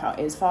 your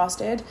workout is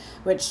fasted,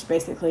 which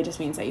basically just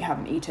means that you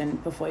haven't eaten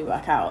before you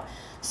work out.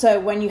 So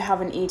when you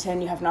haven't eaten,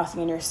 you have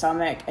nothing in your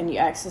stomach, and you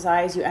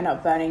exercise, you end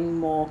up burning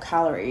more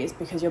calories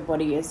because your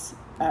body is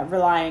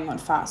relying on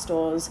fat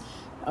stores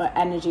or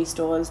energy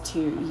stores to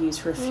use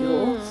for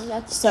fuel.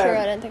 That's true.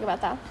 I didn't think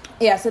about that.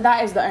 Yeah, so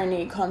that is the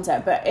only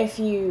concept. But if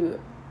you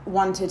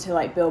wanted to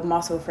like build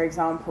muscle, for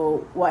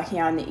example, working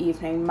out in the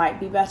evening might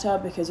be better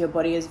because your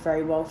body is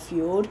very well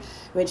fueled,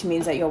 which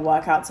means that your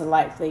workouts are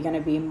likely going to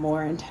be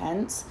more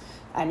intense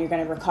and you're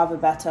going to recover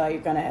better,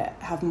 you're going to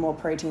have more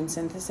protein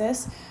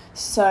synthesis.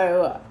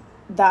 So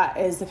that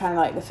is the kind of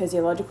like the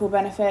physiological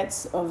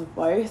benefits of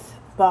both.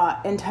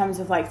 But in terms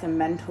of like the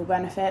mental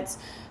benefits,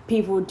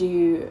 people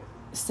do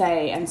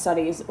say, and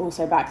studies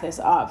also back this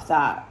up,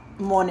 that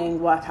morning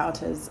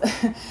workouters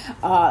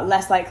are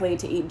less likely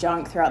to eat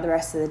junk throughout the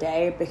rest of the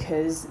day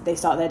because they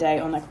start their day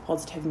on like a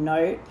positive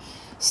note.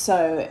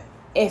 So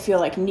if you're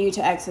like new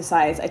to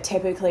exercise, I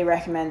typically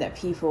recommend that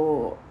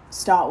people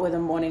start with a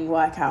morning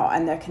workout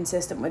and they're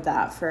consistent with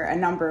that for a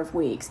number of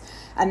weeks.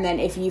 And then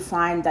if you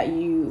find that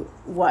you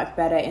work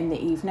better in the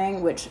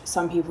evening, which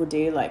some people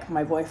do, like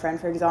my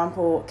boyfriend, for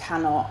example,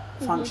 cannot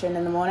function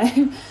in the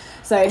morning.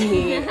 So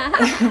he...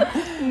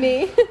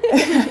 Me.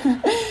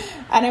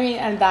 And I mean,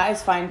 and that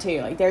is fine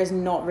too. Like, there's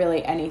not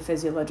really any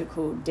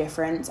physiological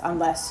difference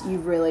unless you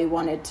really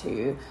wanted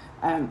to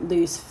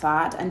lose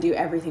fat and do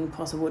everything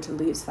possible to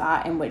lose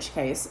fat, in which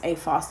case a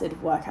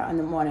fasted workout in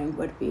the morning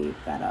would be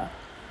better.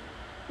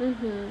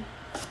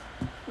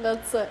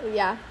 That's,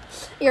 yeah.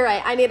 You're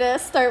right. I need to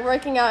start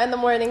working out in the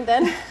morning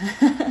then.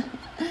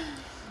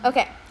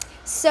 Okay.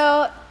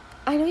 So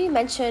I know you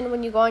mentioned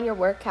when you go on your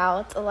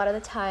workouts, a lot of the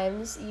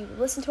times you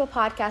listen to a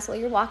podcast while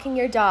you're walking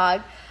your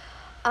dog.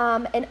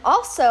 And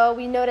also,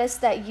 we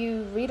noticed that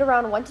you read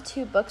around 1 to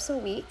 2 books a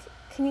week.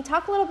 Can you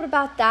talk a little bit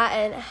about that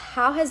and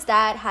how has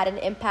that had an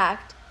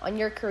impact on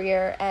your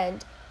career?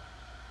 And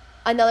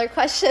another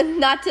question,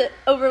 not to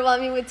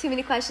overwhelm you with too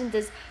many questions,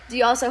 is do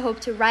you also hope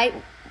to write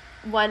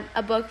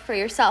a book for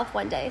yourself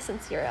one day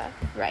since you're a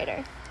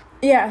writer?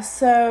 Yeah,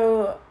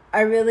 so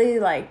I really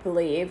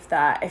believe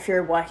that if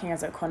you're working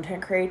as a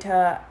content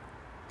creator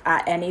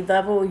at any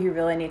level, you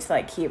really need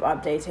to keep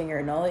updating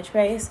your knowledge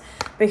base,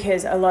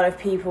 because a lot of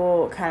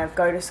people kind of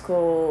go to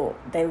school,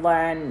 they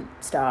learn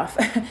stuff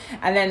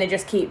and then they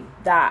just keep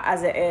that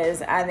as it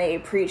is and they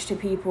preach to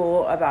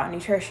people about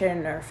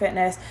nutrition or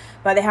fitness,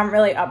 but they haven't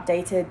really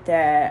updated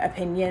their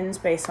opinions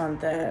based on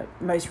the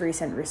most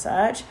recent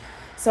research.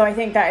 So I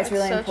think that it's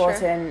really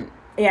important. True.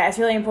 Yeah, it's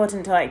really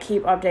important to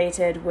keep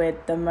updated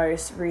with the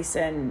most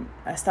recent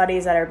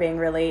studies that are being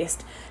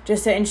released,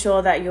 just to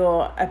ensure that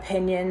your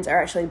opinions are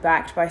actually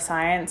backed by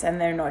science and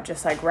they're not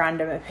just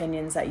random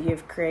opinions that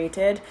you've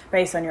created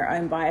based on your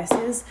own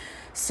biases.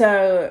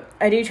 So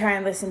I do try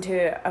and listen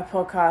to a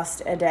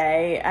podcast a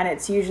day, and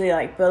it's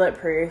usually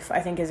Bulletproof, I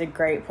think, is a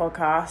great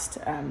podcast,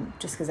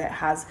 just because it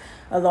has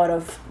a lot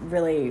of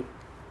really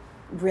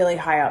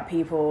high up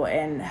people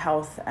in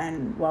health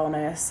and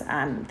wellness,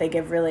 and they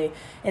give really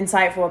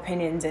insightful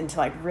opinions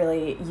into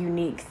really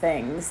unique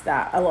things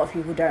that a lot of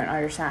people don't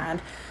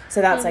understand.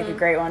 So that's a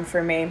great one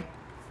for me.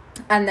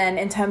 And then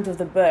in terms of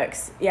the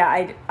books,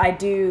 yeah, I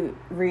do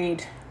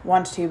read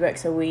 1 to 2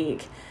 books a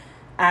week,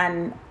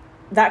 and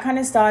that kind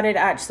of started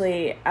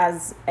actually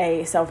as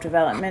a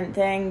self-development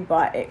thing,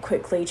 but it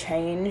quickly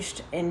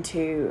changed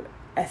into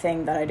a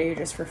thing that I do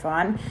just for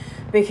fun,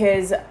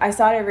 because I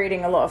started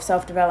reading a lot of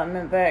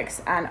self-development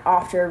books, and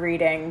after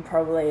reading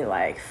probably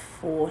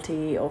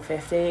 40 or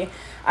 50,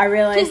 I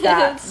realized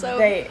that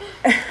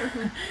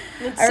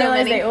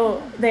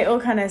they all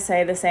kind of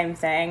say the same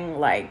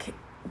thing,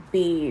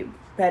 be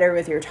better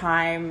with your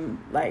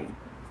time,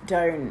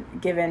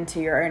 don't give in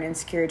to your own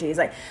insecurities.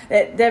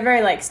 They're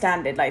very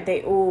standard,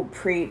 they all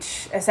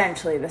preach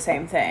essentially the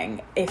same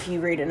thing if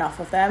you read enough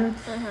of them.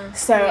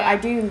 So yeah. I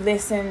do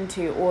listen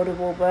to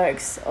audible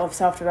books of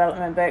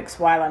self-development books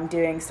while I'm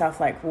doing stuff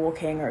like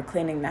walking or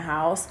cleaning the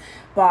house,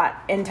 but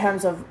in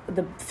terms of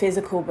the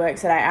physical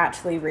books that I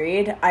actually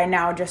read, I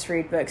now just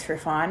read books for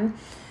fun,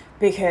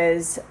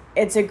 because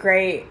it's a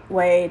great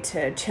way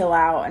to chill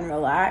out and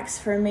relax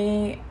for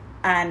me.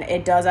 And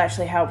it does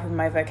actually help with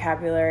my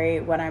vocabulary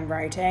when I'm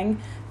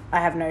writing. I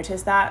have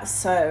noticed that.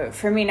 So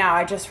for me now,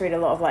 I just read a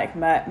lot of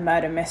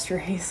murder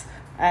mysteries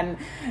and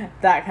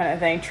that kind of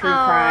thing, true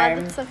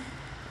crime.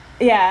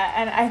 Yeah,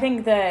 and I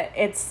think that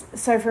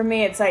for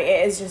me, it's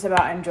it is just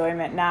about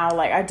enjoyment now.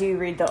 I do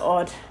read the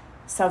odd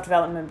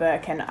self-development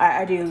book, and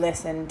I do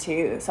listen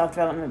to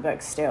self-development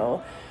books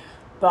still.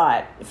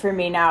 But for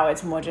me now,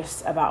 it's more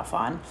just about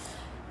fun.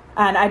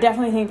 And I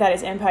definitely think that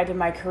it's impacted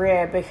my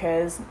career,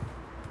 because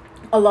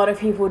a lot of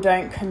people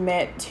don't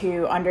commit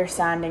to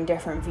understanding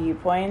different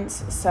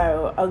viewpoints.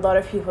 So a lot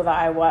of people that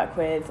I work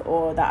with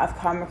or that I've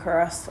come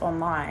across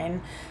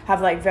online have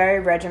very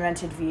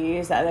regimented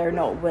views that they're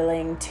not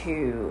willing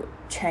to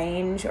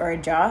change or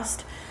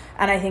adjust.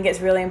 And I think it's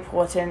really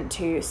important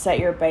to set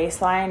your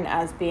baseline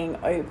as being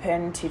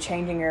open to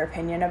changing your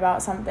opinion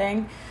about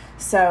something.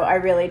 So I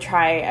really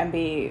try and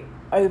be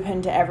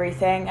open to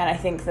everything. And I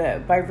think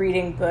that by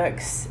reading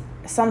books,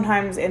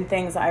 sometimes in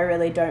things that I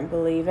really don't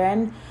believe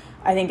in,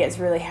 I think it's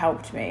really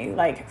helped me.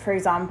 For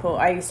example,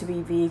 I used to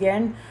be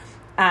vegan,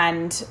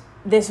 and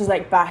this was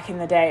back in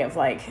the day of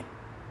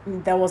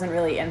there wasn't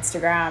really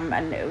Instagram,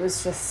 and it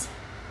was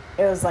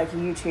like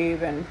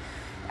YouTube, and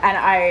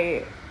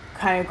I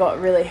kind of got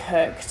really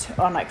hooked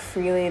on like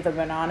Freely the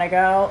Banana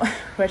Girl,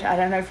 which I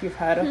don't know if you've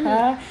heard of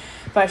her,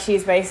 but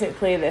she's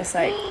basically this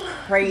like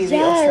crazy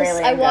Australian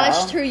girl. I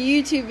watched her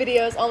YouTube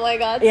videos. Oh my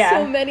god,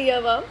 so many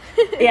of them.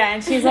 Yeah,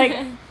 and she's like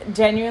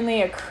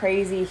genuinely a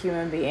crazy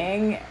human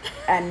being,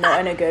 and not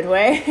in a good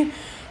way.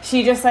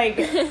 She just like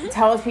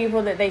tells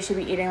people that they should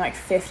be eating like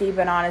 50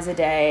 bananas a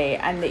day,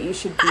 and that you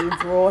should be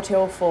raw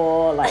till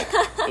 4, like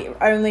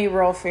only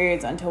raw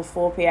foods until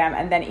 4 p.m.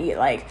 and then eat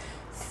like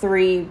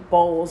 3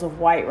 bowls of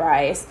white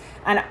rice.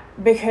 And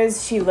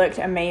because she looked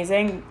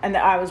amazing and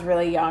that I was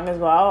really young as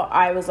well,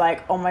 I was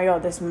like, oh my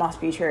god, this must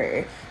be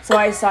true. So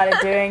I started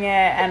doing it,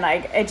 and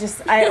like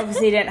I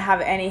obviously didn't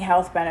have any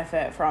health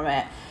benefit from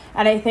it.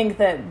 And I think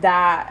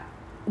that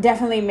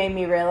definitely made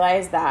me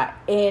realize that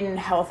in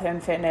health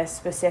and fitness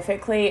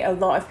specifically, a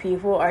lot of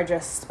people are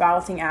just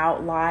spouting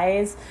out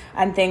lies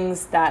and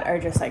things that are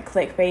just like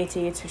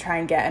clickbaity to try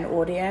and get an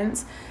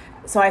audience.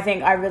 So I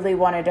think I really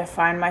wanted to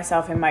find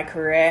myself in my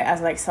career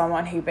as like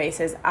someone who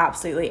bases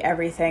absolutely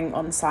everything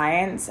on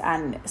science,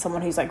 and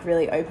someone who's like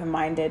really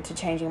open-minded to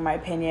changing my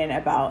opinion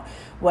about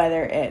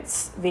whether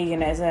it's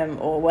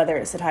veganism or whether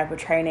it's the type of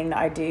training that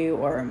I do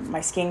or my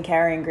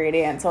skincare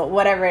ingredients or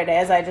whatever it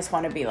is. I just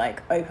want to be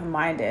like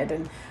open-minded,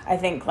 and I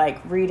think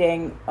like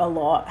reading a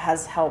lot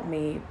has helped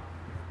me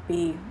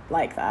be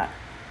like that.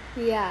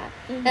 Yeah.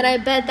 And I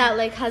bet that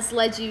like has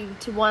led you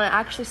to want to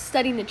actually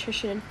study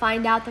nutrition and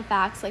find out the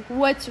facts, like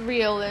what's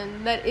real,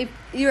 and that if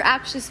you're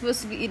actually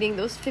supposed to be eating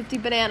those 50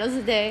 bananas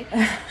a day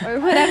or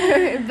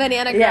whatever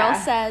Banana Girl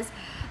says.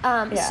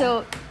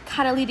 So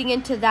kind of leading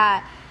into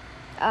that,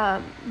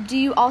 do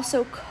you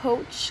also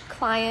coach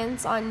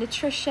clients on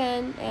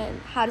nutrition, and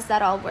how does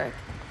that all work?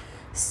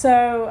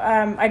 So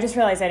I just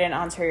realized I didn't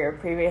answer your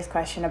previous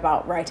question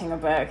about writing a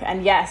book.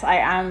 And yes, I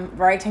am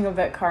writing a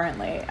book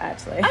currently,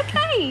 actually.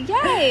 Okay,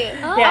 yay.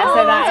 So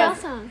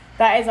that's awesome.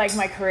 That is like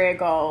my career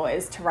goal,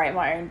 is to write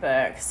my own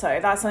book. So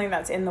that's something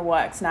that's in the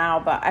works now,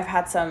 but I've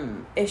had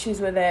some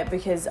issues with it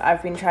because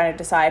I've been trying to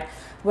decide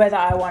whether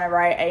I want to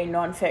write a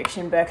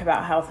non-fiction book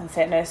about health and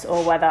fitness,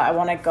 or whether I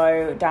want to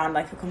go down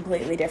like a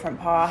completely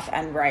different path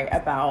and write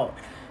about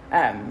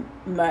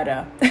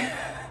murder.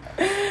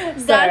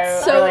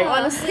 That's so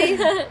honestly,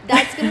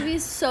 that's gonna be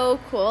so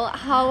cool.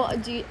 How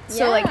do you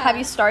like have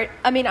you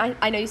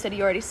I know you said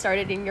you already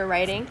started in your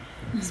writing,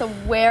 so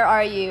where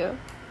are you?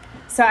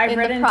 So I've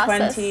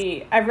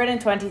written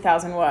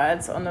 20,000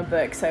 words on the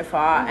book so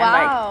far.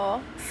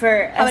 Wow. And like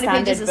for how many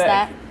pages book, is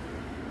that?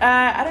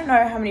 I don't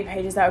know how many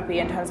pages that would be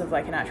in terms of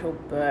like an actual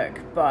book,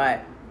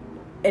 but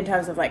in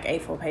terms of like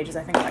A4 pages,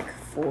 I think like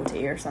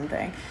 40 or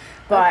something.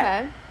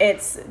 But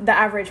it's the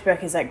average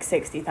book is like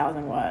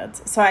 60,000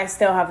 words, so I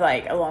still have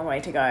like a long way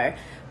to go.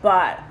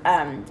 But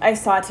I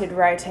started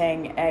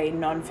writing a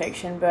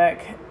non-fiction book,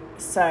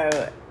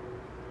 so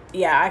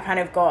yeah, I kind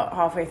of got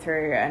halfway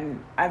through,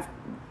 and I'm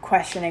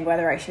questioning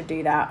whether I should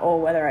do that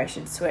or whether I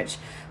should switch.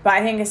 But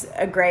I think it's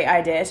a great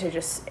idea to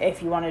just,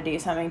 if you want to do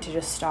something, to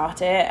just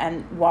start it,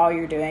 and while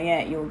you're doing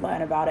it, you'll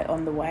learn about it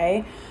on the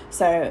way.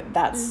 So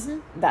that's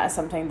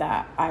something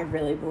that I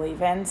really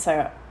believe in.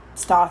 So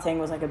starting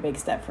was like a big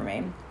step for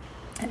me.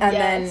 And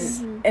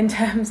then in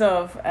terms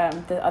of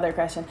the other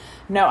question,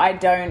 no, I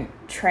don't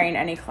train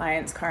any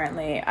clients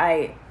currently.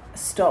 I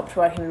stopped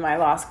working with my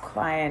last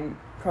client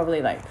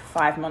probably like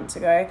 5 months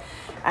ago,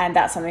 and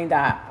that's something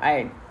that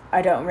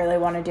I don't really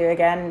want to do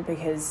again,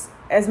 because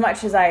as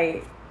much as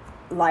I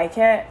like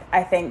it,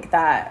 I think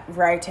that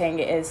writing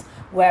is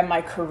where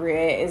my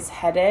career is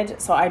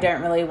headed, so I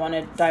don't really want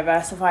to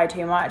diversify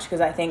too much, because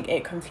I think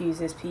it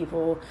confuses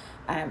people,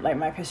 like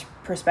my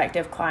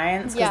prospective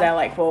clients, because they're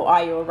like, well,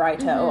 are you a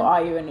writer or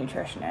are you a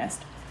nutritionist?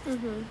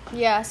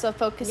 Yeah, so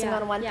focusing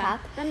on one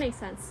path. That makes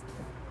sense.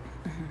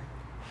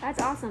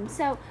 That's awesome.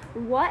 So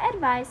what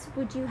advice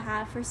would you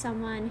have for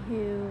someone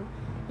who,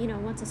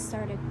 wants to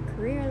start a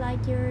career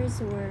like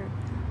yours, or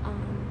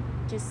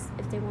just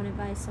if they want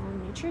advice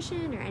on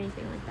nutrition or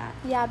anything like that?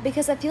 Yeah,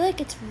 because I feel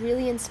like it's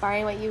really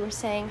inspiring what you were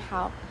saying,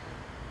 how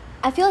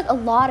I feel like a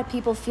lot of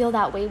people feel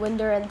that way when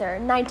they're in their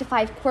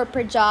 9-to-5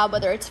 corporate job,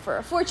 whether it's for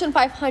a Fortune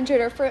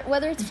 500 or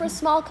whether it's for a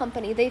small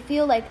company. They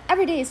feel like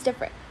every day is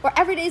different, or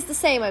every day is the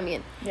same, and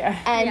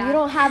you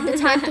don't have the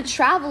time to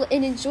travel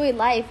and enjoy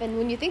life. And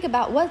when you think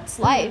about what's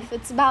life,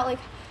 it's about like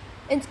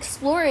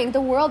exploring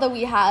the world that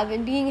we have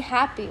and being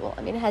happy. Well,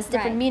 it has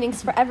different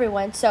meanings for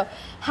everyone. So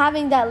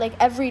having that like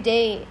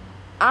everyday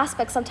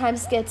aspect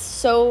sometimes gets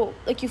so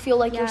like you feel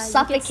like you're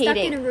suffocating. You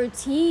get stuck in a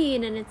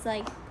routine, and it's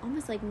like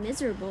almost like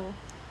miserable.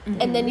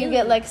 And then you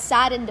get like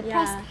sad and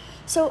depressed.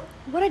 So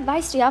what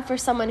advice do you have for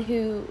someone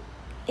who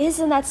is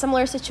in that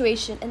similar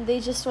situation and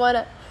they just want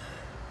to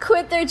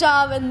quit their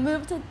job and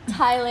move to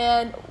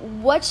Thailand?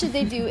 What should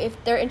they do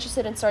if they're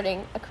interested in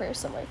starting a career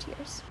similar to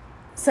yours?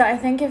 So I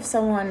think if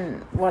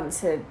someone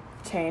wants to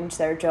change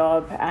their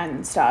job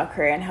and start a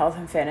career in health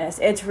and fitness,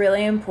 it's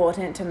really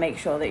important to make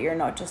sure that you're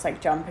not just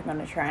like jumping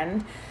on a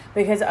trend,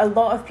 because a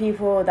lot of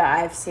people that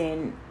I've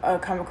seen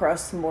come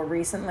across more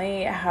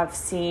recently have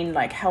seen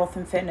like health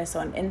and fitness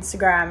on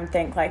Instagram and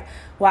think like,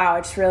 wow,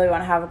 I just really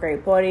want to have a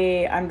great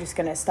body, I'm just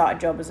going to start a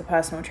job as a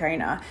personal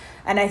trainer.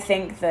 And I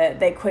think that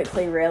they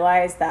quickly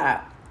realize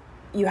that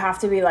you have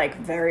to be like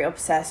very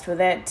obsessed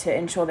with it to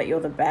ensure that you're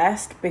the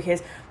best,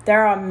 because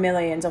there are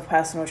millions of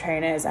personal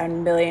trainers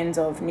and millions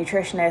of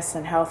nutritionists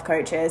and health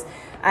coaches,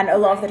 and a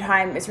lot of the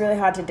time it's really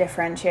hard to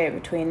differentiate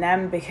between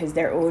them because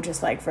they're all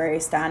just like very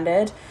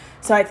standard.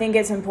 So I think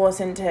it's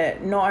important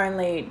to not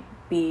only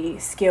be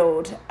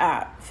skilled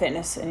at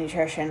fitness and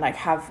nutrition, like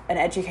have an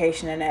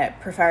education in it,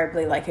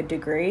 preferably like a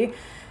degree,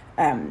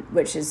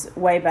 which is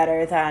way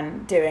better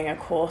than doing a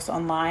course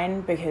online,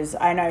 because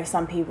I know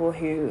some people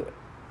who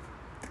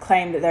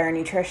claim that they're a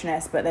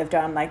nutritionist but they've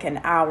done like an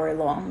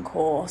hour-long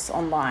course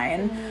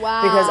online.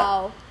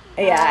 Wow.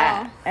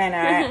 Because I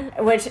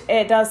know, which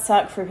it does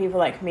suck for people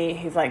like me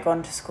who've like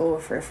gone to school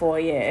for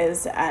 4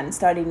 years and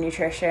studied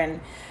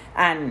nutrition,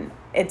 and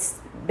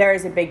there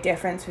is a big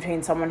difference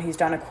between someone who's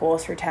done a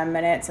course for 10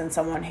 minutes and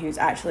someone who's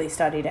actually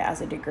studied it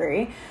as a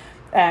degree.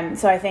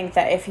 So I think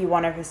that if you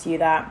want to pursue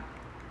that,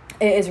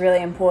 it is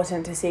really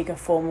important to seek a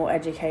formal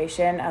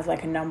education as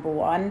like a number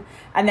one,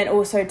 and then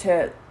also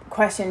to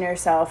question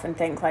yourself and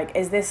think like,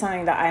 is this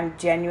something that I'm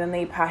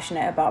genuinely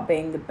passionate about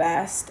being the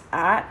best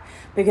at?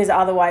 Because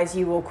otherwise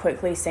you will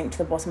quickly sink to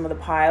the bottom of the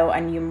pile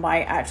and you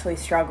might actually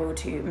struggle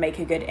to make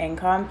a good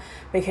income,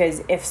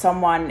 because if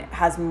someone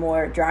has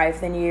more drive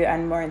than you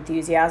and more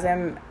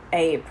enthusiasm,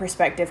 a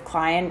prospective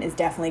client is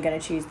definitely going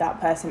to choose that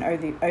person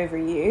over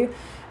you.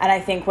 And I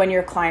think when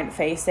you're client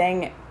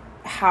facing,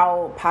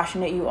 how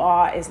passionate you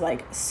are is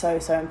like so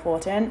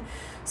important.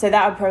 So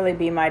that would probably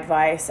be my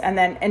advice. And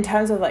then in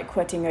terms of like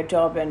quitting your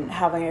job and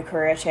having a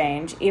career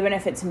change, even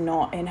if it's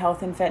not in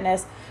health and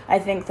fitness, I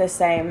think the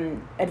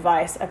same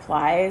advice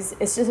applies.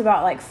 It's just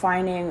about like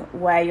finding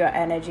where your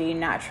energy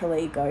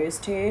naturally goes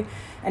to.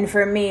 And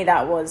for me,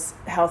 that was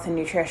health and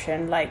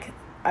nutrition. Like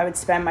I would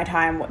spend my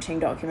time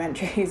watching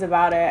documentaries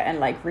about it and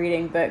like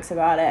reading books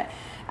about it.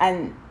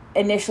 And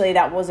initially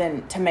that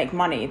wasn't to make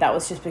money. That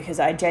was just because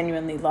I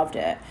genuinely loved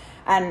it.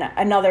 And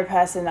another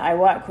person that I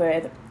work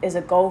with is a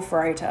golf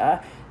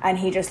writer, and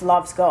he just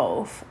loves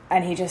golf,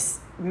 and he just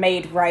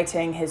made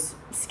writing his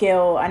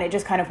skill, and it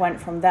just kind of went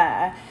from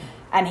there.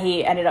 And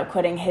he ended up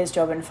quitting his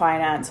job in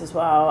finance as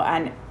well.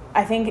 And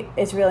I think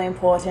it's really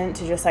important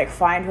to just like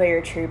find where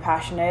your true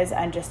passion is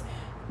and just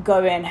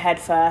go in head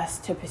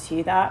first to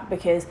pursue that,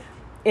 because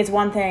it's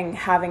one thing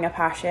having a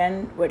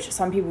passion, which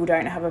some people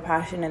don't have a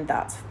passion, and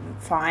that's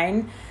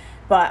fine.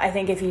 But I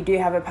think if you do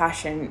have a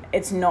passion,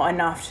 it's not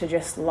enough to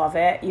just love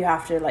it. You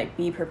have to like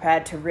be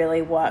prepared to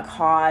really work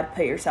hard,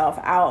 put yourself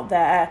out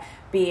there,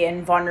 be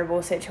in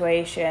vulnerable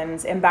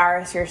situations,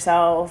 embarrass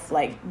yourself,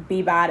 like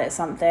be bad at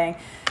something.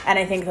 And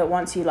I think that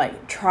once you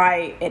like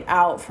try it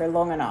out for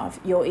long enough,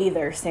 you'll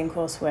either sink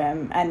or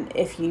swim. And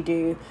if you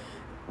do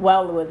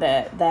well with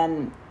it,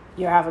 then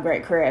you'll have a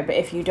great career. But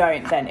if you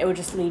don't, then it will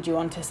just lead you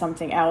on to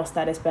something else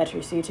that is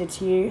better suited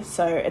to you.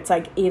 So it's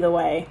like either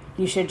way,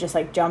 you should just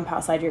like jump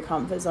outside your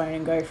comfort zone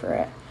and go for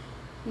it.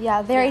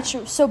 Yeah, very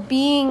true.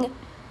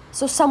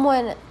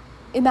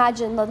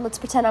 Imagine, let's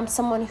pretend I'm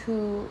someone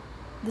who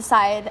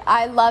decide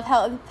I love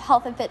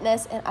health and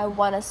fitness and I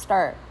want to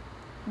start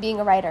being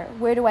a writer.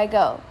 Where do I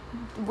go?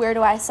 Where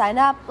do I sign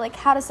up? Like,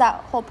 how does that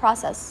whole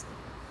process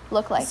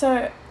look like?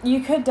 So you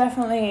could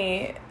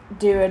definitely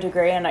do a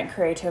degree in like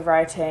creative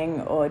writing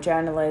or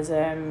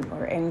journalism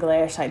or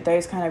English. Like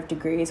those kind of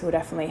degrees will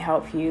definitely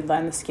help you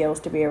learn the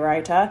skills to be a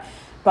writer.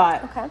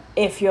 But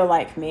if you're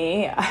like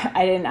me,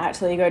 I didn't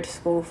actually go to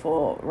school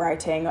for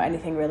writing or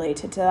anything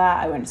related to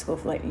that. I went to school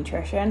for like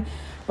nutrition.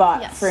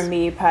 But for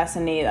me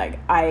personally, like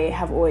I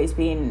have always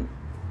been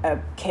a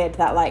kid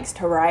that likes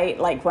to write.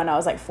 Like when I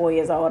was like 4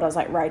 years old, I was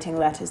like writing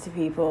letters to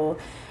people,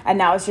 and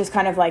that was just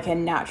kind of like a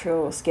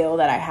natural skill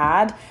that I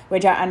had,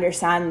 which I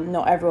understand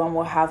not everyone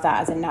will have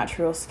that as a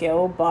natural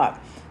skill. But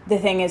the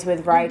thing is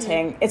with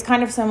writing, it's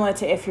kind of similar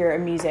to if you're a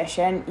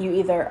musician, you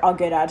either are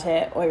good at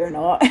it or you're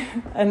not.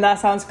 And that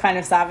sounds kind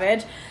of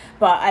savage,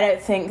 but I don't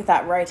think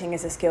that writing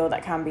is a skill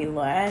that can be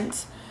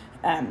learnt,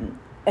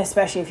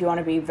 especially if you want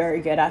to be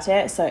very good at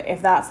it. So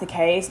if that's the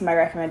case, my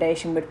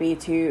recommendation would be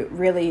to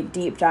really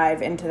deep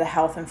dive into the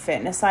health and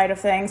fitness side of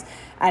things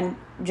and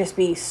just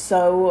be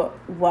so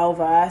well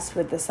versed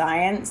with the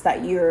science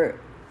that you're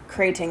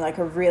creating like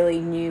a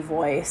really new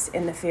voice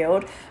in the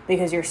field,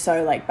 because you're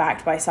so like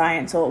backed by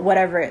science or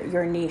whatever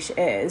your niche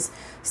is,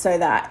 so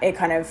that it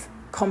kind of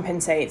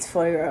compensates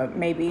for your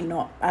maybe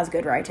not as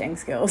good writing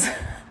skills.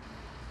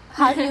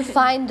 How do you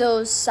find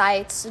those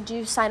sites? Do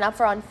you sign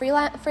up on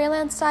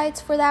freelance sites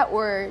for that,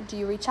 or do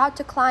you reach out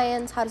to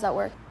clients? How does that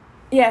work?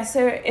 Yeah,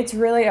 so it's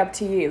really up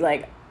to you.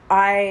 Like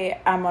I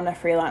am on a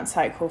freelance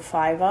site called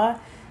Fiverr,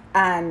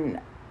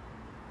 and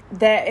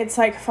it's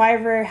like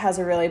Fiverr has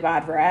a really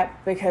bad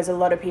rep because a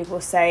lot of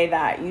people say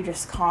that you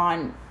just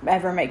can't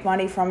ever make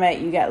money from it.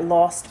 You get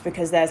lost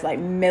because there's like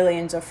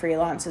millions of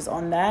freelancers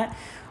on there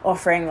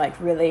offering like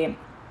really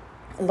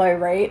low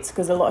rates,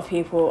 because a lot of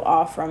people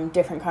are from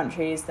different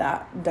countries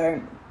that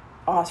don't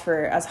ask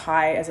for as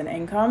high as an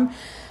income.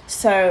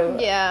 So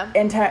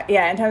in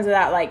terms of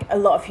that, like a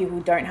lot of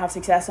people don't have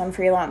success on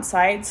freelance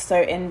sites.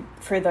 So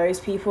for those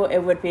people, it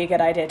would be a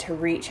good idea to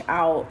reach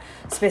out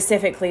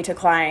specifically to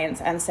clients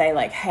and say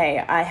like, hey,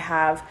 I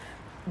have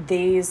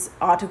these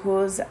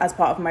articles as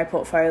part of my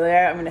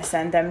portfolio. I'm going to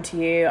send them to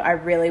you. I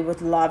really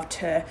would love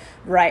to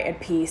write a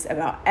piece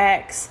about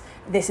X.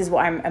 This is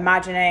what I'm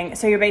imagining.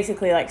 So you're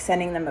basically like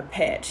sending them a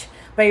pitch.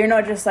 But you're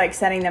not just like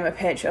sending them a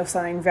pitch of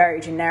something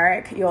very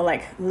generic. You're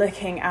like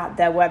looking at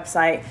their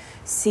website,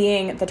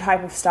 seeing the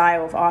type of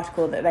style of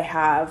article that they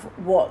have,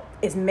 what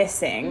is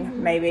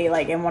missing, maybe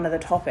like in one of the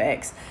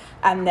topics,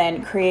 and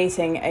then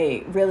creating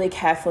a really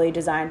carefully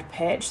designed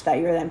pitch that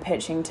you're then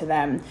pitching to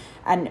them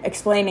and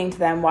explaining to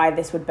them why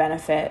this would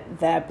benefit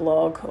their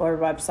blog or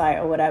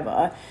website or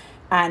whatever.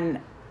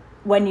 And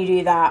when you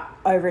do that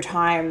over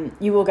time,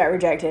 you will get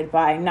rejected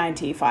by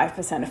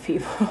 95% of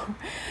people.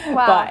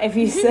 Wow. But if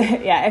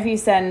you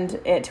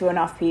send it to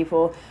enough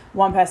people,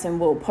 one person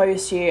will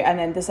post you, and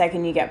then the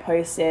second you get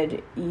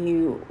posted,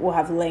 you will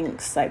have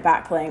links, like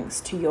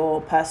backlinks to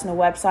your personal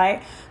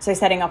website. So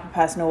setting up a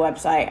personal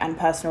website and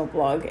personal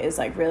blog is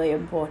like really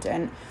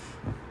important.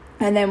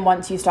 And then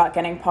once you start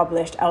getting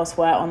published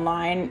elsewhere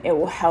online, it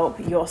will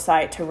help your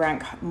site to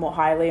rank more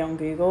highly on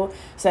Google,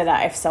 so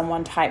that if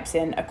someone types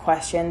in a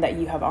question that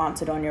you have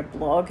answered on your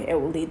blog, it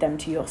will lead them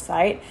to your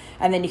site.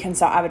 And then you can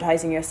start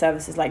advertising your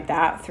services like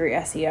that through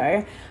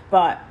SEO.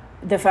 But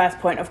the first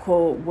point of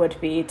call would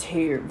be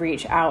to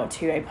reach out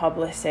to a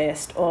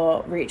publicist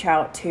or reach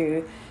out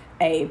to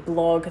a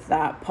blog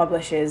that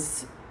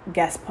publishes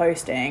guest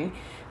posting.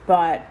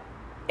 But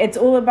it's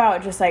all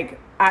about just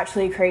like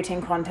actually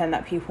creating content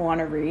that people want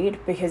to read,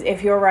 because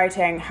if you're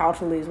writing how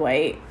to lose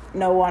weight,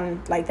 no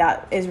one, like,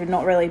 that is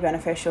not really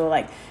beneficial.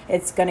 Like,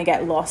 it's going to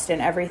get lost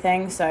in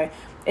everything. So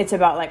it's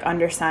about like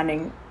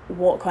understanding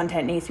what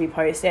content needs to be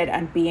posted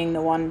and being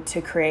the one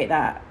to create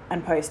that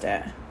and post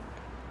it.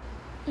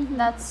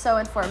 That's so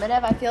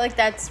informative. I feel like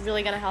that's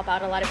really going to help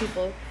out a lot of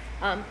people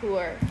who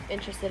are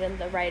interested in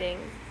the writing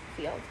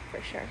field, for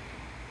sure.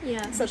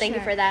 Yeah. So thank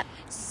you for that.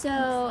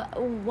 So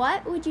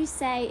what would you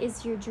say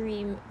is your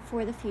dream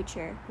for the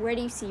future? Where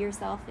do you see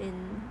yourself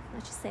in,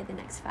 let's just say, the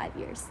next 5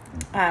 years?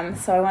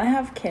 So I want to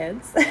have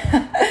kids. So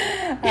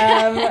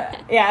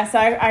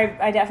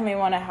I definitely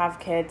want to have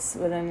kids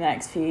within the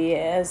next few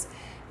years,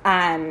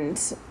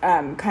 and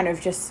kind of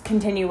just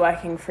continue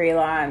working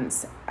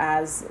freelance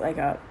as like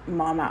a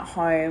mom at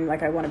home.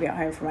 Like, I want to be at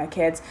home for my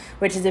kids,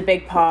 which is a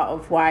big part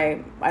of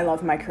why I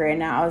love my career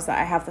now, is that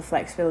I have the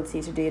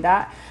flexibility to do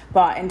that.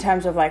 But in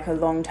terms of like a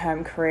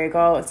long-term career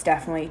goal, it's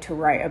definitely to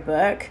write a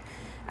book.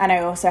 And I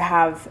also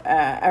have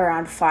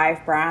around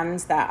 5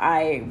 brands that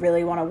I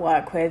really want to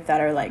work with that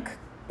are like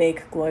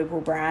big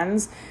global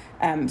brands.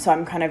 So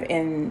I'm kind of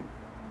in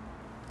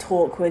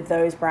talk with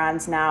those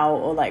brands now,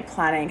 or like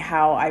planning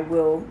how I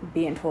will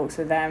be in talks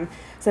with them.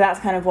 So that's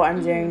kind of what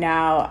I'm doing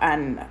now.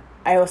 And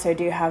I also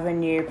do have a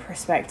new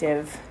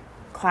prospective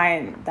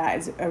client that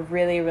is a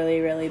really, really,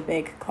 really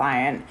big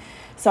client.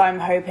 So I'm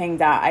hoping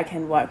that I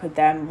can work with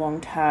them long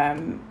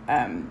term.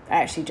 I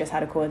actually just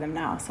had a call with them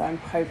now, so I'm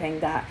hoping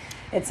that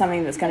it's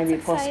something that's going to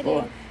be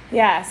possible.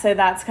 Yeah, so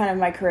that's kind of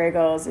my career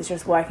goals, is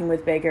just working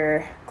with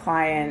bigger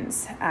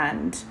clients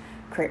and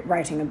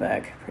writing a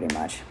book, pretty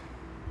much.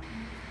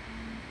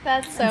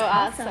 That's so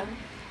awesome.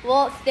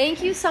 Well,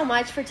 thank you so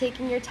much for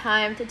taking your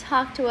time to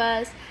talk to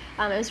us.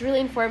 It was really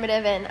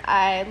informative, and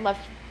I loved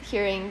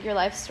hearing your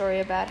life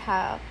story about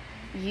how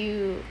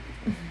you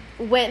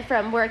went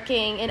from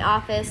working in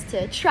office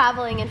to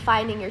traveling and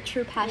finding your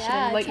true passion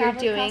in what you're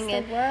doing.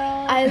 And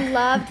I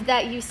loved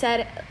that you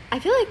said, I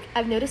feel like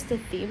I've noticed a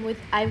theme with,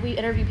 we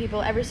interview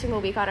people every single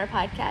week on our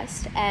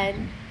podcast,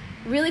 and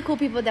really cool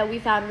people that we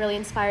found really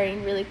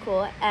inspiring, really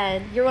cool,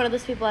 and you're one of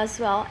those people as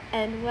well.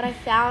 And what I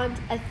found,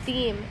 a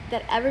theme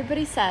that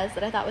everybody says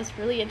that I thought was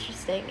really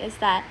interesting, is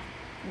that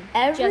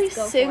every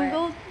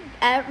single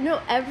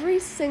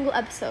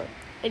episode,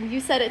 and you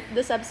said it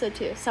this episode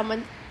too,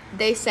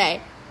 they say,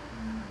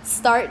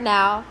 start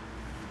now,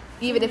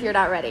 even if you're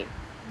not ready.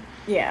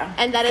 Yeah.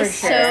 And that is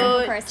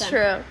so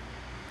true.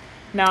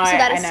 No, so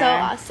that I is know. so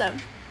awesome.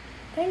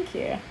 Thank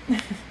you.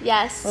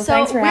 Yes. Well, so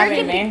thanks for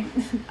having me.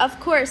 Of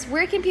course.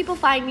 Where can people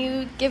find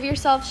you? Give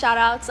yourself shout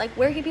outs. Like,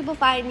 where can people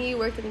find you?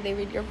 Where can they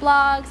read your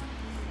blogs?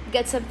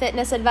 Get some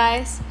fitness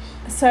advice?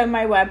 So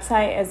my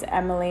website is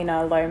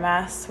Emelina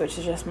Lomas, which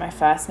is just my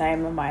first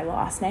name and my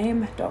last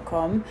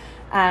name.com.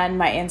 And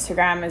my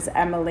Instagram is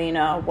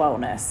Emelina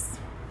Wellness.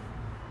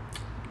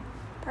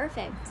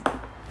 Perfect.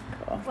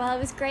 Cool. Well, it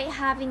was great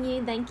having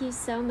you. Thank you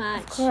so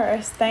much. Of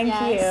course. Thank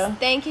you.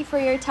 Thank you for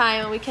your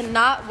time. We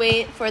cannot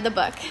wait for the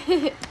book.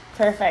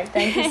 Perfect.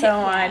 Thank you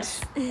so much.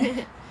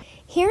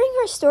 Hearing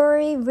her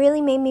story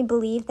really made me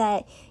believe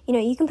that,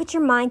 you can put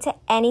your mind to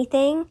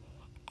anything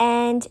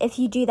And if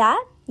you do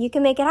that, you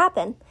can make it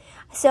happen.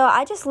 So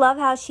I just love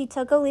how she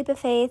took a leap of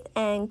faith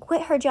and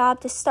quit her job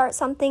to start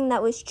something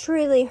that was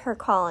truly her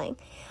calling.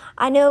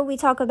 I know we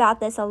talk about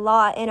this a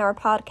lot in our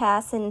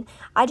podcast, and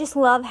I just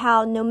love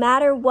how no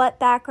matter what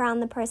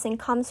background the person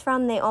comes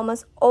from, they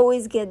almost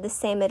always give the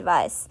same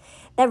advice.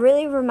 That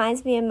really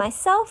reminds me of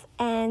myself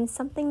and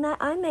something that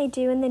I may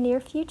do in the near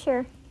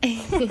future.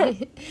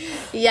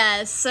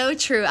 Yes, so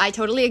true. I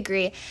totally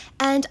agree.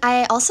 And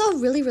I also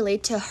really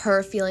relate to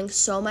her feeling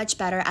so much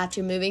better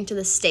after moving to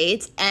the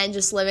States and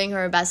just living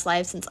her best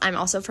life, since I'm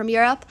also from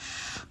Europe.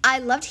 I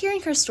loved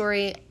hearing her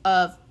story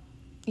of,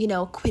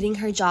 quitting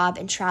her job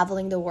and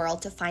traveling the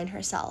world to find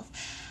herself.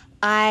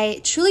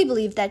 I truly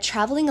believe that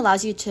traveling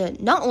allows you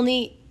to not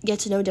only get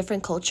to know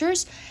different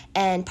cultures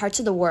and parts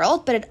of the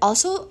world, but it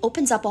also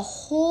opens up a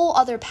whole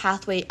other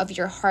pathway of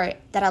your heart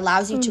that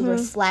allows you to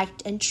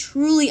reflect and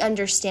truly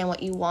understand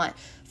what you want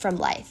from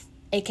life,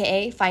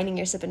 aka finding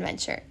your Sip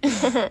Adventure.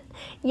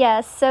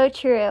 Yes, so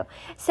true.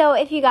 So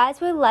if you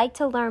guys would like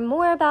to learn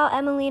more about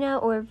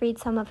Emelina or read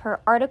some of her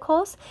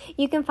articles,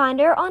 you can find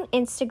her on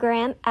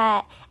Instagram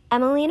at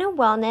Emelina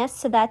Wellness.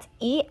 So that's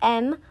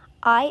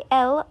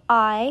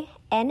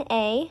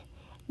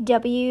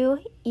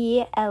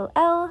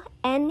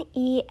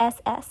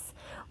EMILINAWELLNESS.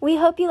 We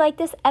hope you like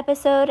this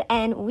episode,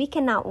 and we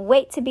cannot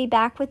wait to be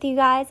back with you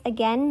guys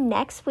again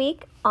next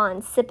week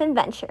on Sip and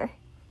Venture.